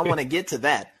interesting, and I want to get to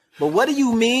that. But what do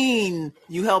you mean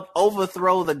you helped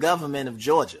overthrow the government of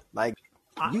Georgia? Like,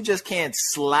 you just can't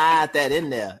slide that in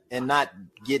there and not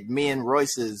get me and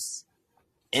Royce's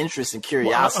interest and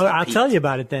curiosity. Well, I'll tell you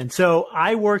about it then. So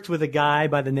I worked with a guy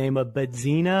by the name of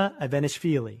Bidzina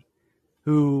Ivanishvili,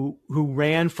 who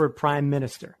ran for prime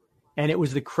minister. And it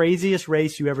was the craziest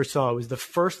race you ever saw. It was the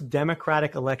first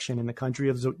democratic election in the country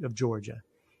of Georgia.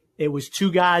 It was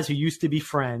two guys who used to be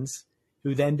friends,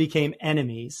 who then became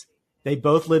enemies. They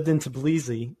both lived in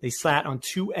Tbilisi. They sat on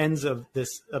two ends of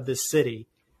this city,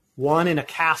 one in a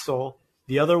castle,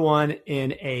 the other one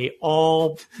in a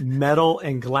all metal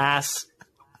and glass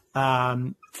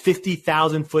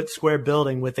 50,000 foot square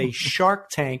building with a shark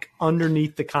tank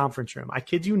underneath the conference room. I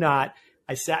kid you not.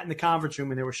 I sat in the conference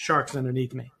room and there were sharks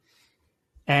underneath me.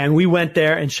 And we went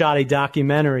there and shot a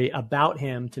documentary about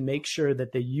him to make sure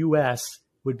that the U.S.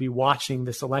 would be watching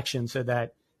this election so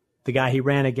that the guy he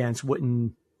ran against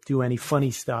wouldn't do any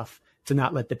funny stuff to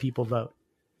not let the people vote.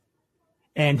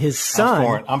 And his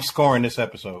son... I'm scoring this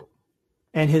episode.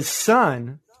 And his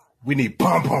son... We need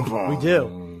bum, bum, bum. We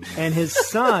do. And his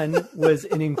son was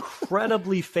an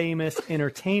incredibly famous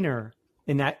entertainer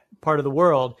in that part of the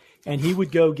world. And he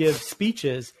would go give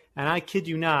speeches. And I kid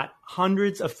you not,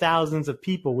 hundreds of thousands of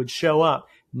people would show up,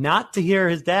 not to hear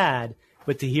his dad,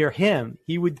 but to hear him.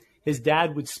 His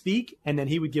dad would speak, and then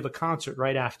he would give a concert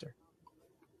right after.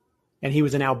 And he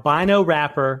was an albino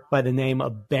rapper by the name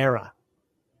of Bera.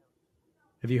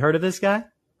 Have you heard of this guy?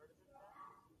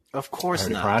 Of course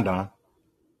not.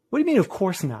 What do you mean, of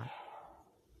course not?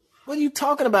 What are you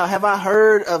talking about? Have I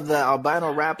heard of the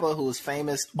albino rapper who is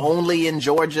famous only in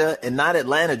Georgia and not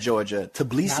Atlanta, Georgia,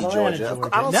 Tbilisi, Georgia?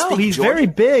 I don't speak he's Georgia. Very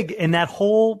big in that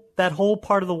whole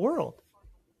part of the world.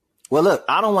 Well, look,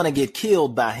 I don't want to get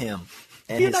killed by him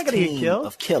and You're his not gonna team get killed.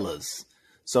 Of killers.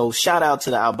 So shout out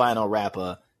to the albino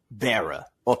rapper Bera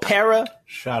or Para.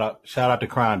 Shout out to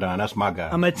Crondon. That's my guy.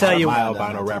 I'm gonna tell you, my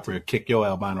albino rapper kick your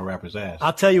albino rapper's ass.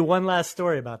 I'll tell you one last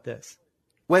story about this.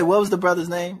 Wait, what was the brother's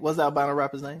name? What's the albino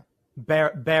rapper's name?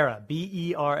 Bera,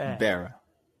 B-E-R-A. Bera.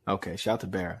 Okay, shout to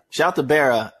Bera. Shout to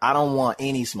Bera. I don't want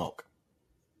any smoke.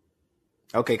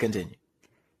 Okay, continue.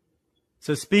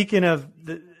 So speaking of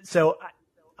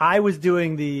I was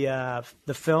doing the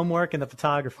film work and the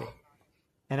photography,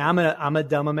 and I'm a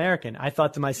dumb American. I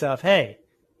thought to myself, hey,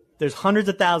 there's hundreds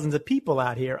of thousands of people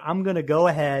out here. I'm going to go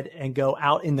ahead and go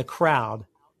out in the crowd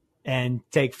and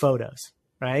take photos,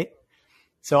 right?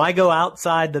 So I go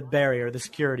outside the barrier, the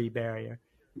security barrier,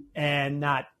 and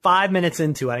not 5 minutes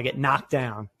into it, I get knocked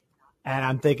down. And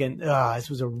I'm thinking, this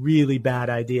was a really bad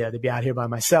idea to be out here by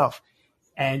myself.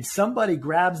 And somebody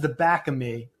grabs the back of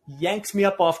me, yanks me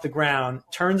up off the ground,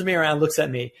 turns me around, looks at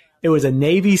me. It was a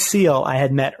Navy SEAL I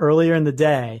had met earlier in the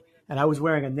day, and I was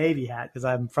wearing a Navy hat because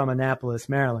I'm from Annapolis,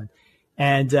 Maryland.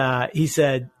 And he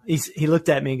said, he looked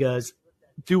at me and goes,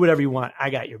 do whatever you want. I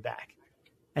got your back.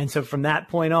 And so from that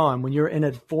point on, when you're in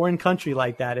a foreign country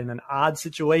like that, in an odd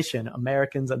situation,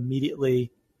 Americans immediately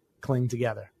cling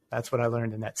together. That's what I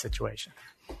learned in that situation.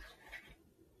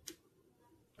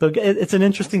 But it's an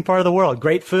interesting part of the world.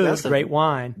 Great food, great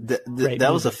wine. That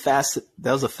was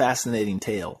a fascinating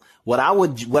tale. What I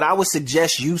would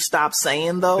suggest you stop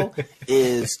saying though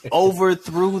is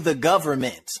overthrew the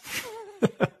government.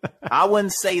 I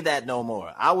wouldn't say that no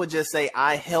more. I would just say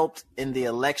I helped in the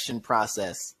election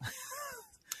process.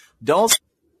 Don't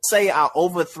say I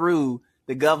overthrew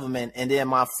the government and then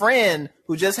my friend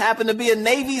who just happened to be a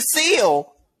Navy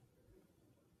SEAL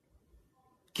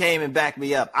came and backed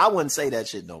me up. I wouldn't say that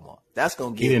shit no more. That's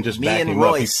going to get me and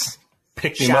Royce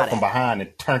picked him up from behind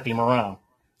and turned him around.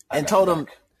 And told him,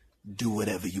 do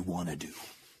whatever you want to do.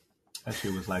 That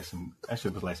shit was like some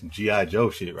G.I.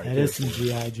 Joe shit right there. That is some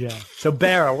G.I. Joe. So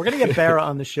Bera, we're going to get Bera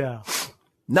on the show.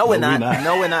 No, we're not.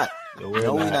 No, we're not. No,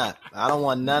 we're not. I don't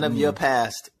want none of your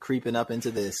past creeping up into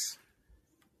this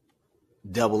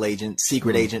double agent,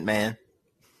 secret agent man.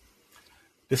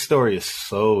 This story is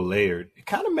so layered. It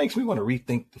kind of makes me want to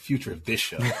rethink the future of this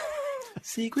show.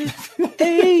 Secret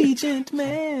agent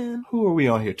man. Who are we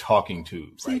on here talking to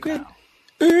Secret right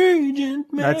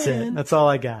agent man. That's it. That's all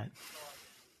I got.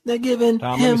 They're giving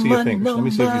Tom, him let me see your a fingers. Let me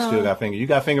see if you number. still got fingers. You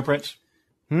got fingerprints?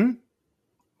 Did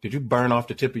Did you burn off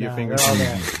the tip of your fingers?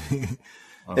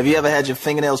 Have you ever had your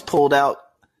fingernails pulled out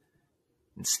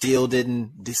and still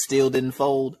didn't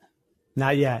fold?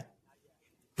 Not yet.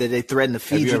 Did they threaten to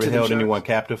feed Have you you ever to held them anyone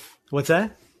captive? What's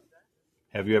that?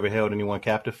 Have you ever held anyone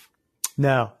captive?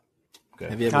 No. Okay.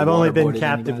 Have you ever I've only been waterboarded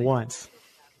captive anybody? once.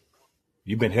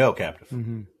 You've been held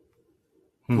captive.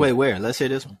 Wait, where? Let's hear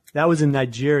this one. That was in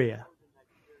Nigeria.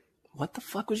 What the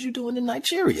fuck was you doing in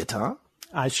Nigeria, Tom?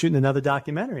 I was shooting another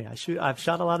documentary. I've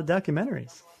shot a lot of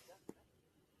documentaries.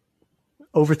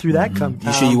 Overthrew that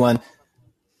You sure you won?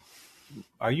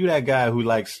 Are you that guy who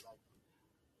likes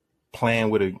playing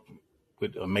with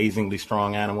amazingly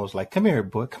strong animals? Like, come here,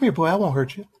 boy. Come here, boy. I won't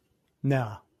hurt you.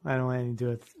 No, I don't want anything to do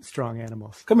with strong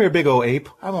animals. Come here, big old ape.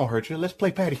 I won't hurt you. Let's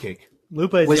play patty cake.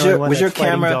 Lupe is Was the only your- one was that's your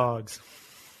fighting camera- dogs.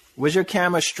 Was your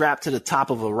camera strapped to the top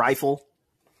of a rifle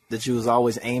that you was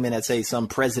always aiming at, say, some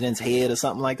president's head or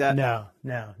something like that? No,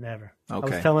 never. I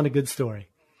Okay. was telling a good story.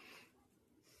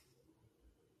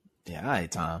 Yeah, all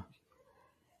right, Tom.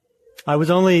 I was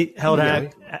only held Yeah.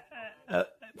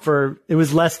 for, it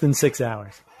was less than 6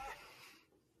 hours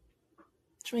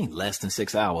What you mean less than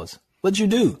 6 hours? What'd you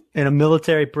do? in a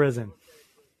military prison.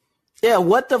 Yeah,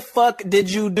 what the fuck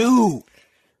did you do?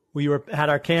 We had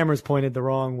our cameras pointed the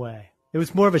wrong way. It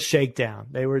was more of a shakedown.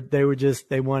 They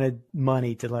wanted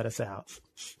money to let us out.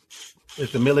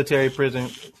 Is the military prison?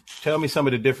 Tell me some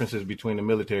of the differences between the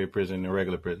military prison and the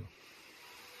regular prison.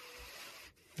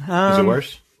 Is it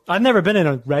worse? I've never been in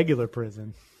a regular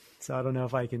prison, so I don't know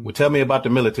if I can. Well, tell me about the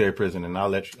military prison, and I'll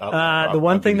let you. The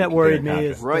one thing that worried me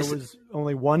is Royce- there was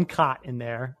only one cot in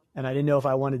there, and I didn't know if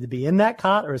I wanted to be in that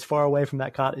cot or as far away from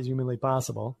that cot as humanly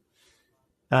possible.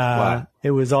 Why?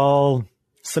 It was all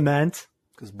cement,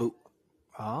 steel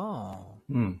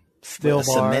A bars.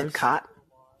 cement cot?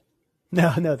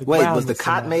 No, the Wait, ground was the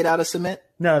cot cement. made out of cement?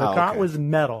 No, the Oh, cot okay. was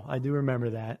metal. I do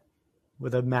remember that,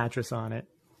 with a mattress on it.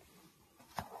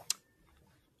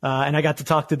 And I got to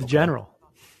talk to the general.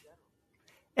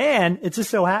 And it just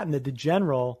so happened that the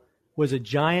general was a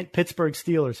giant Pittsburgh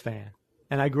Steelers fan.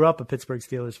 And I grew up a Pittsburgh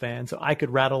Steelers fan, so I could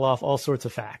rattle off all sorts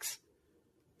of facts.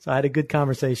 So I had a good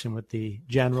conversation with the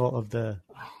general of the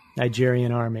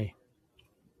Nigerian army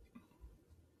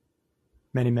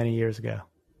many, many years ago.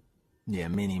 Yeah,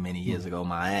 many, many years ago,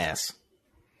 my ass.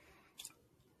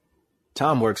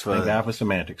 Tom works Thank for, God for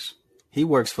semantics. he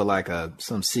works for like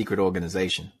some secret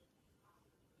organization.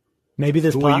 Maybe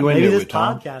this, Who were you in maybe there this with,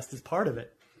 Tom? podcast is part of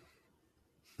it.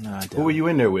 No, I Who were you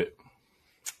in there with?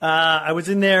 I was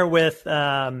in there with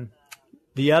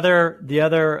The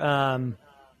other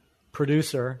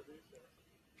producer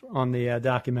on the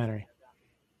documentary,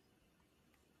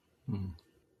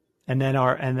 and then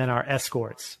our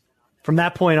escorts. From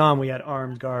that point on, we had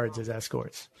armed guards as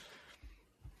escorts.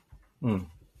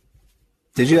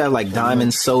 Did you have like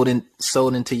diamonds sewed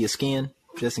into your skin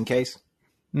just in case?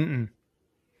 Mm-mm.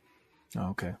 Oh,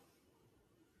 okay.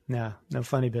 No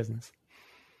funny business.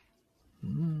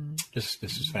 This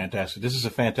is fantastic. This is a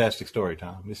fantastic story,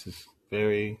 Tom. This is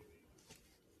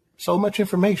so much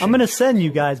information. I'm going to send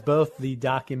you guys both the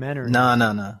documentary.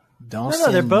 No. Don't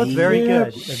send they're both me. very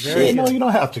good. They're very good. No, you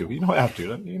don't have to. You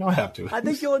don't have to. I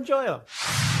think you'll enjoy them.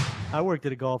 I worked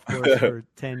at a golf course for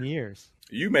 10 years.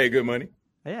 You made good money.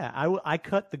 Yeah, I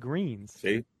cut the greens.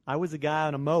 See? I was a guy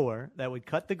on a mower that would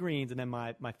cut the greens, and then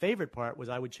my favorite part was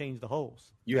I would change the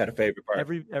holes. You had a favorite part.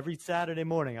 Every Saturday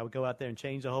morning, I would go out there and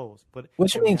change the holes.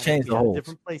 What you mean change the holes?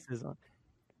 Different places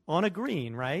on a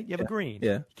green, right? You have a green.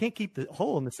 Yeah. You can't keep the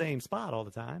hole in the same spot all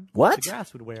the time. What? The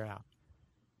grass would wear out.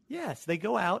 Yes, they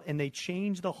go out and they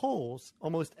change the holes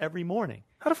almost every morning.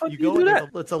 How the fuck do you do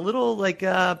that? It's a little like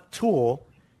tool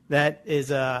that is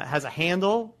has a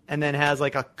handle and then has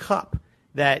like a cup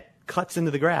that cuts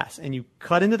into the grass. And you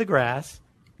cut into the grass.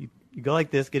 You go like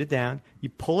this, get it down. You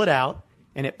pull it out,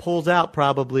 and it pulls out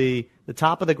probably the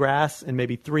top of the grass and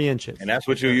maybe 3 inches. And that's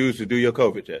what you use to do your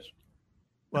COVID test.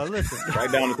 Well, listen.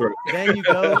 Right down the throat. Then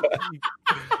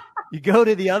you go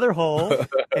to the other hole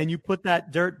and you put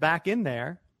that dirt back in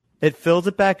there. It fills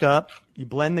it back up. You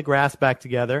blend the grass back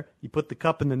together. You put the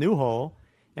cup in the new hole,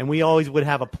 and we always would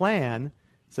have a plan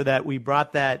so that we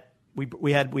brought that.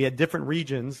 We had different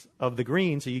regions of the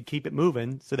green, so you keep it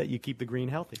moving so that you keep the green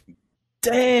healthy.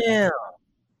 Damn,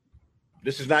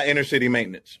 This is not inner city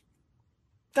maintenance.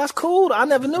 that's cool. I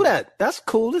never knew that. That's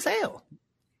cool as hell.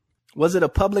 Was it a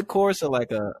public course or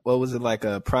was it like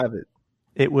a private?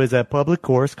 It was a public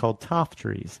course called Toff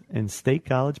Trees in State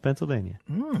College, Pennsylvania.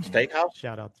 Steakhouse?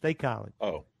 Shout out State College.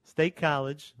 Oh. State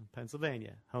College,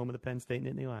 Pennsylvania, home of the Penn State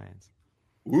Nittany Lions.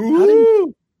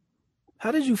 Woo!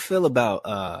 How did you feel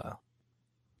about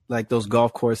like those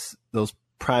those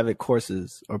private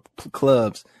courses or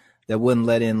clubs that wouldn't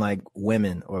let in like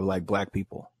women or like black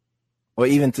people? Or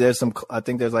even I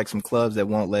think there's like some clubs that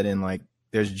won't let in like,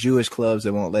 there's Jewish clubs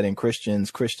that won't let in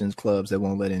Christians, Christians clubs that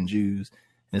won't let in Jews.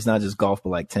 And it's not just golf, but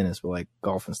like tennis, but like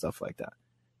golf and stuff like that.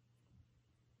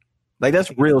 Like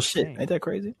that's real shit. Ain't that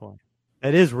crazy?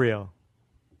 It is real.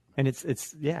 And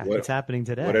it's happening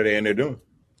today. What are they in there doing?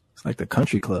 It's like the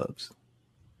country clubs,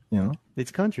 you know?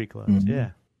 It's country clubs,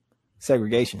 yeah.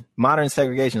 Segregation. Modern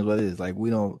segregation is what it is. Like we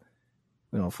don't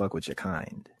fuck with your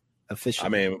kind. Officially. I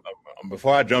mean,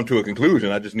 before I jump to a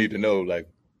conclusion, I just need to know like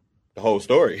the whole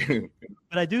story.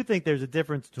 But I do think there's a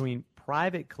difference between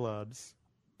private clubs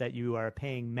that you are a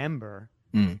paying member,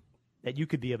 that you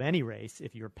could be of any race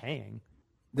if you're paying.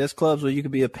 There's clubs where you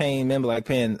could be a paying member, like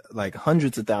paying like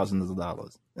hundreds of thousands of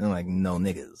dollars, and like no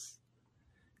niggas,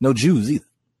 no Jews either,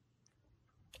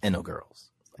 and no girls.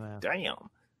 Wow. Damn.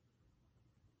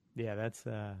 Yeah, that's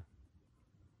kind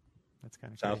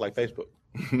of Sounds like Facebook.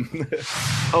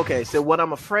 Okay, so what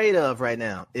I'm afraid of right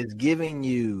now is giving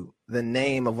you the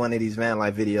name of one of these van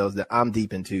life videos that I'm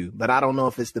deep into, but I don't know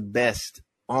if it's the best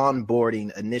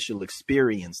onboarding initial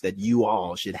experience that you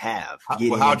all should have. How'd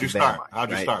you start?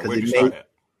 Where'd you start at?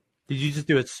 Did you just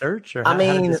do a search, or how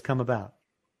did this come about?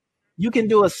 You can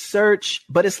do a search,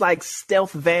 but it's like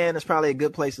stealth van is probably a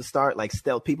good place to start. Like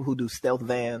stealth people who do stealth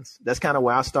vans. That's kind of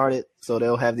where I started. So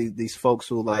they'll have these folks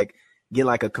who like get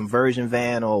like a conversion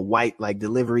van or a white like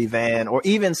delivery van, or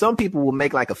even some people will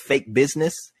make like a fake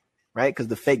business, right? Because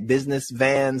the fake business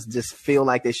vans just feel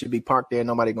like they should be parked there.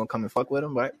 Nobody gonna come and fuck with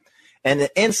them, right? And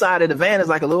the inside of the van is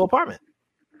like a little apartment,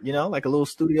 you know, like a little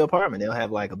studio apartment. They'll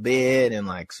have like a bed and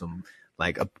like some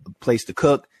like a place to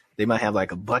cook. They might have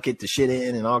like a bucket to shit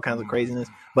in and all kinds of craziness.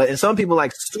 And some people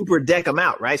like super deck them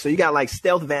out, right? So you got like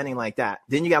stealth vanning like that.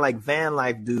 Then you got like van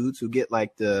life dudes who get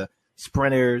like the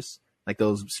sprinters, like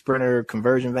those sprinter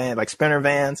conversion vans, like sprinter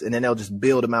vans, and then they'll just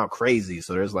build them out crazy.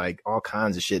 So there's like all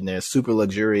kinds of shit in there, super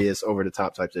luxurious, over the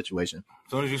top type situation.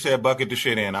 As soon as you said bucket to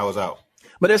shit in, I was out.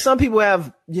 But there's some people who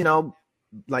have, you know,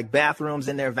 like bathrooms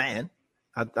in their van.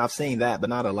 I've seen that, but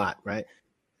not a lot, right?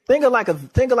 Think of like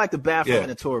the bathroom in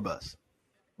a tour bus,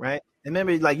 right? And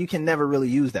remember, like you can never really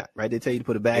use that, right? They tell you to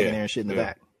put a bag in there and shit in the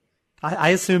back. I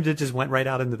assumed it just went right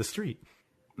out into the street.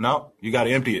 No, you got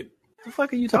to empty it. What the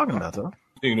fuck are you talking about, though?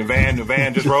 The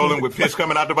van just rolling with piss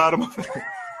coming out the bottom of it.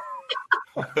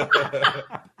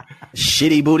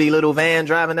 Shitty booty little van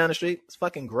driving down the street. It's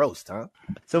fucking gross, Tom.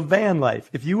 So van life.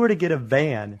 If you were to get a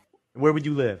van, where would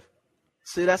you live?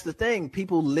 See, that's the thing.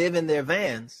 People live in their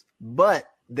vans, but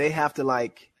they have to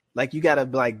like you gotta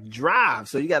like drive.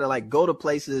 So you gotta like go to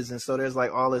places, and so there's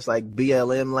like all this like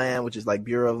BLM land, which is like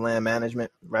Bureau of Land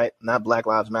Management, right? Not Black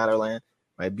Lives Matter land,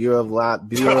 right? Bureau of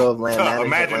Land Management.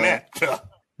 Imagine land. that.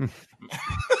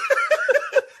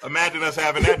 Imagine us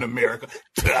having that in America.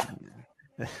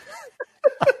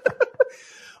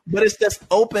 But it's just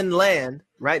open land,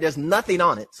 right? There's nothing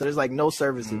on it. So there's like no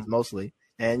services mostly.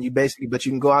 And you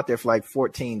can go out there for like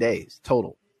 14 days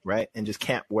total, right? And just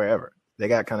camp wherever. They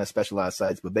got kind of specialized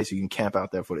sites, but basically you can camp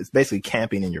out there it's basically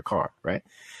camping in your car, right?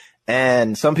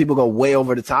 And some people go way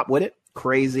over the top with it.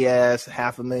 Crazy ass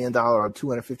 $500,000 or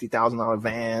 $250,000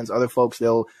 vans. Other folks,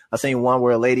 I seen one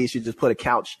where a lady, she just put a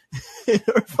couch in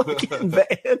her fucking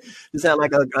van. Just had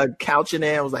like a couch in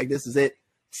there. It was like, this is it.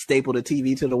 Stapled a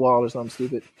TV to the wall or something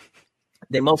stupid.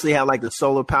 They mostly have like the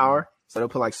solar power. So they'll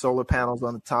put like solar panels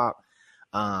on the top.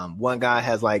 One guy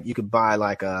has like, you could buy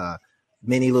like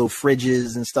mini little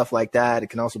fridges and stuff like that. It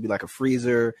can also be like a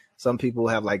freezer. Some people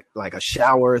have like a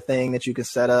shower thing that you can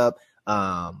set up.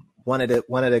 One of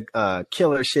the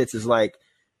killer shits is like,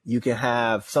 you can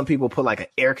have, some people put like an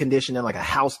air conditioning, like a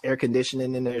house air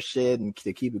conditioning in their shit and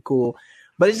to keep it cool.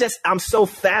 But it's just, I'm so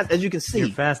fast, as you can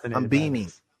see, I'm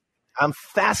beaming. I'm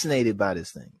fascinated by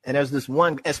this thing. And there's this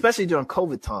one, especially during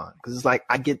COVID time, because it's like,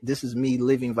 this is me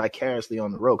living vicariously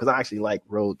on the road, because I actually like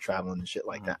road traveling and shit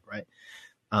like that, right?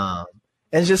 And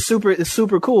it's just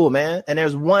super cool, man. And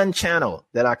there's one channel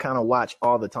that I kind of watch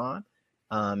all the time.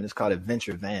 And it's called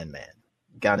Adventure Van Man.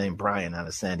 A guy named Brian out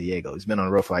of San Diego. He's been on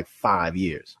the road for like 5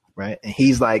 years, right? And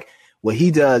he's like, what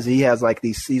he does, he has like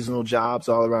these seasonal jobs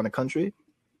all around the country.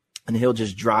 And he'll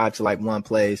just drive to like one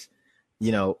place,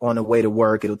 you know, on the way to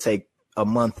work. It'll take a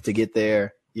month to get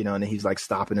there, you know, and then he's like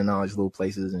stopping in all these little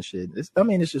places and shit. It's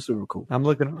just super cool. I'm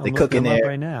looking there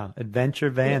right now. Adventure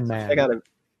Van Man.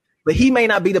 But he may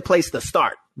not be the place to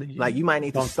start. Like you might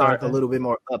need to start a little bit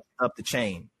more up the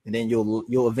chain, and then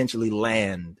you'll eventually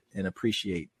land and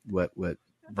appreciate what Brian.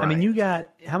 I mean, you got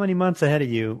how many months ahead of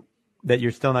you that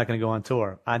you're still not going to go on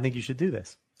tour? I think you should do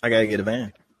this. I gotta get a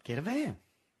van. Get a van.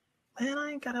 Man,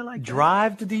 I ain't gotta like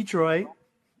drive to Detroit,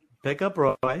 pick up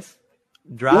Royce,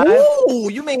 drive. Ooh,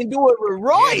 you mean do it with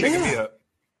Royce? He ain't picking me up.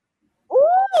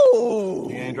 Ooh,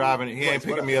 he ain't driving. He ain't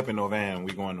picking me up in no van.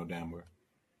 We going no damn where.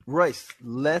 Royce,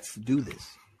 let's do this.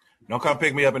 Don't come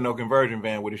pick me up in no conversion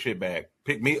van with a shit bag.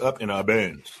 Pick me up in a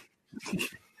Benz.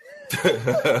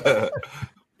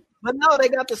 But no, they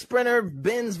got the Sprinter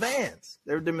Benz vans.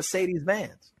 They're the Mercedes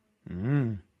vans.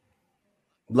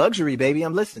 Luxury, baby.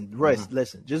 I'm listening. Royce,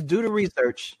 listen. Just do the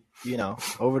research, you know,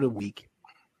 over the week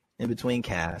in between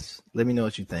casts. Let me know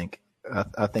what you think.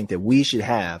 I think that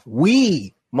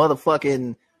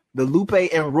motherfucking the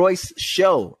Lupe and Royce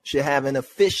show should have an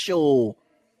official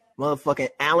motherfucking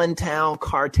Allentown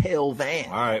cartel van.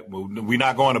 All right. Well, we're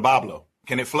not going to Bablo.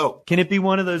 Can it float? Can it be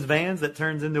one of those vans that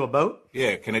turns into a boat?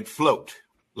 Yeah. Can it float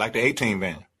like the 18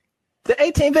 van? The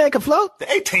 18 van can float?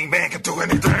 The 18 van can do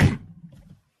anything.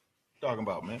 Talking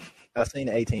about, man. I seen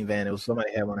the 18 van. It was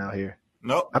somebody had one out here.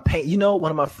 Nope.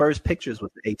 One of my first pictures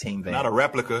was the 18 van. Not a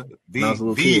replica.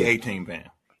 The 18 van.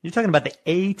 You're talking about the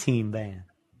A-Team van.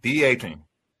 The 18.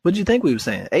 What did you think we were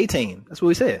saying? 18. That's what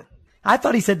we said. I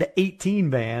thought he said the 18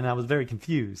 van. I was very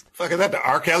confused. Fuck, is that the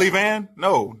R. Kelly van?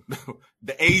 No.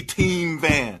 The A-Team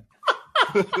van.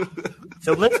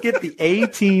 So let's get the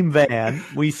A-Team van.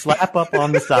 We slap up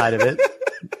on the side of it.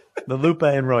 The Lupe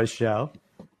and Royce show.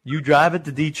 You drive it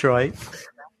to Detroit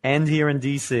and here in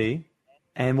D.C.,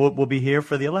 and we'll be here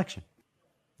for the election.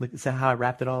 Look, is that how I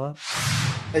wrapped it all up?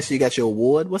 Hey, so you got your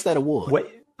award? What's that award? Wait,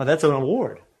 that's an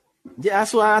award. Yeah,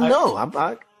 that's what I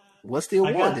know. What's the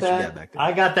award that you got back there?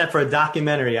 I got that for a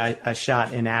documentary I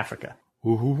shot in Africa.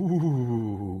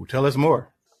 Ooh, tell us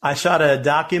more. I shot a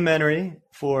documentary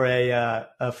for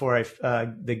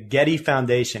the Getty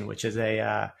Foundation, which is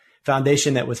a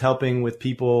foundation that was helping with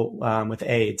people with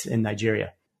AIDS in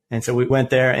Nigeria. And so we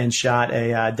went there and shot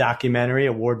a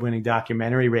award-winning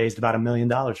documentary, raised about $1 million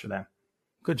for them.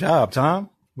 Good job, Tom.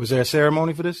 Was there a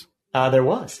ceremony for this? There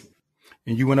was.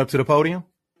 And you went up to the podium?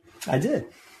 I did.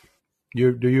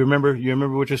 Do you remember? You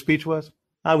remember what your speech was?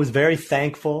 I was very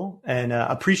thankful and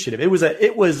appreciative. It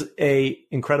was a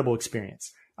incredible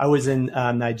experience. I was in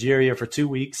Nigeria for 2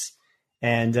 weeks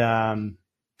and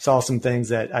saw some things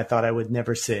that I thought I would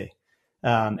never see.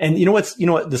 And you know what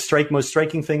the most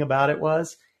striking thing about it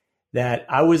was that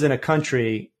I was in a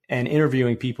country and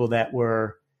interviewing people that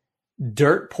were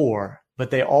dirt poor,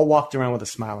 but they all walked around with a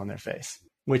smile on their face,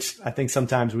 which I think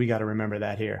sometimes we got to remember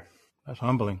that here. That's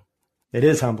humbling. It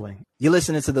is humbling. You're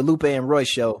listening to the Lupe and Royce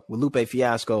show with Lupe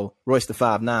Fiasco, Royce the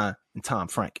 5'9", and Tom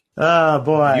Frank. Oh,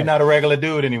 boy. You're not a regular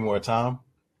dude anymore, Tom.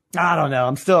 I don't know.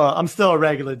 I'm still a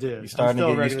regular dude.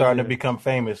 You're starting to become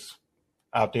famous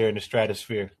out there in the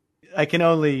stratosphere. I can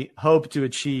only hope to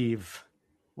achieve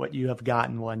what you have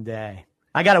gotten one day.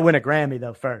 I got to win a Grammy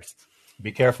though first.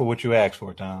 Be careful what you ask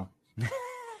for, Tom.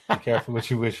 Be careful what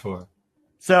you wish for.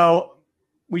 So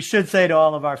we should say to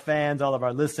all of our fans, all of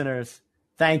our listeners,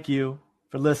 thank you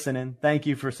for listening. Thank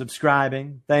you for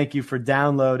subscribing. Thank you for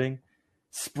downloading.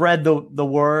 Spread the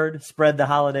word, spread the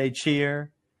holiday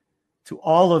cheer. To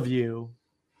all of you,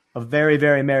 a very,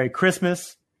 very Merry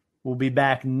Christmas. We'll be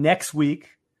back next week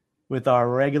with our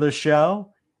regular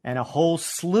show and a whole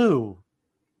slew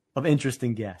of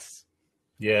interesting guests.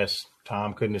 Yes,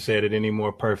 Tom couldn't have said it any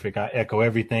more perfect. I echo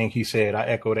everything he said. I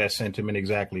echo that sentiment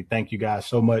exactly. Thank you guys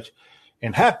so much.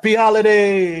 And happy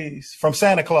holidays from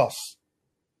Santa Claus.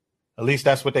 At least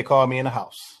that's what they call me in the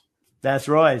house. That's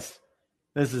Royce.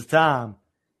 This is Tom.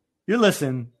 You're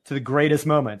listening to the greatest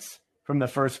moments from the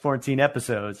first 14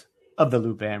 episodes of the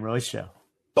Lupe and Royce Show.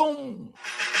 Boom!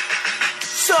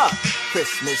 Sup?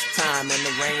 Christmas time and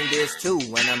the reindeers too,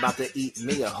 and I'm about to eat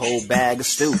me a whole bag of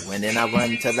stew. And then I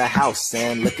run to the house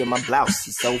and look at my blouse,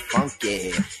 it's so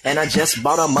funky. And I just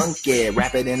bought a monkey,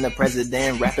 wrap it in the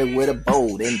president, wrap it with a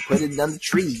bow, then put it on the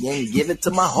tree and give it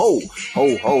to my hoe.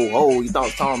 Ho, ho, ho, you thought I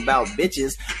was talking about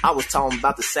bitches? I was talking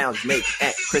about the sounds you make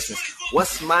at Christmas.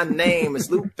 What's my name?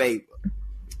 It's Lupe.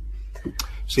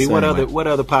 See, so what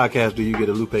other podcast do you get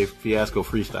a Lupe Fiasco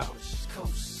freestyle?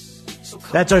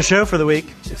 That's our show for the week.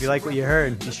 If you like what you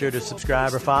heard, be sure to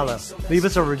subscribe or follow. Leave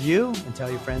us a review and tell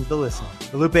your friends to listen.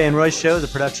 The Lupe and Royce Show is a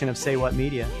production of Say What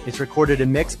Media. It's recorded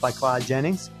and mixed by Claude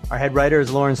Jennings. Our head writer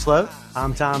is Lauren Sloat.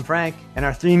 I'm Tom Frank. And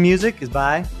our theme music is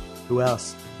by, who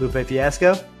else? Lupe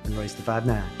Fiasco and Royce the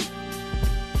 5'9".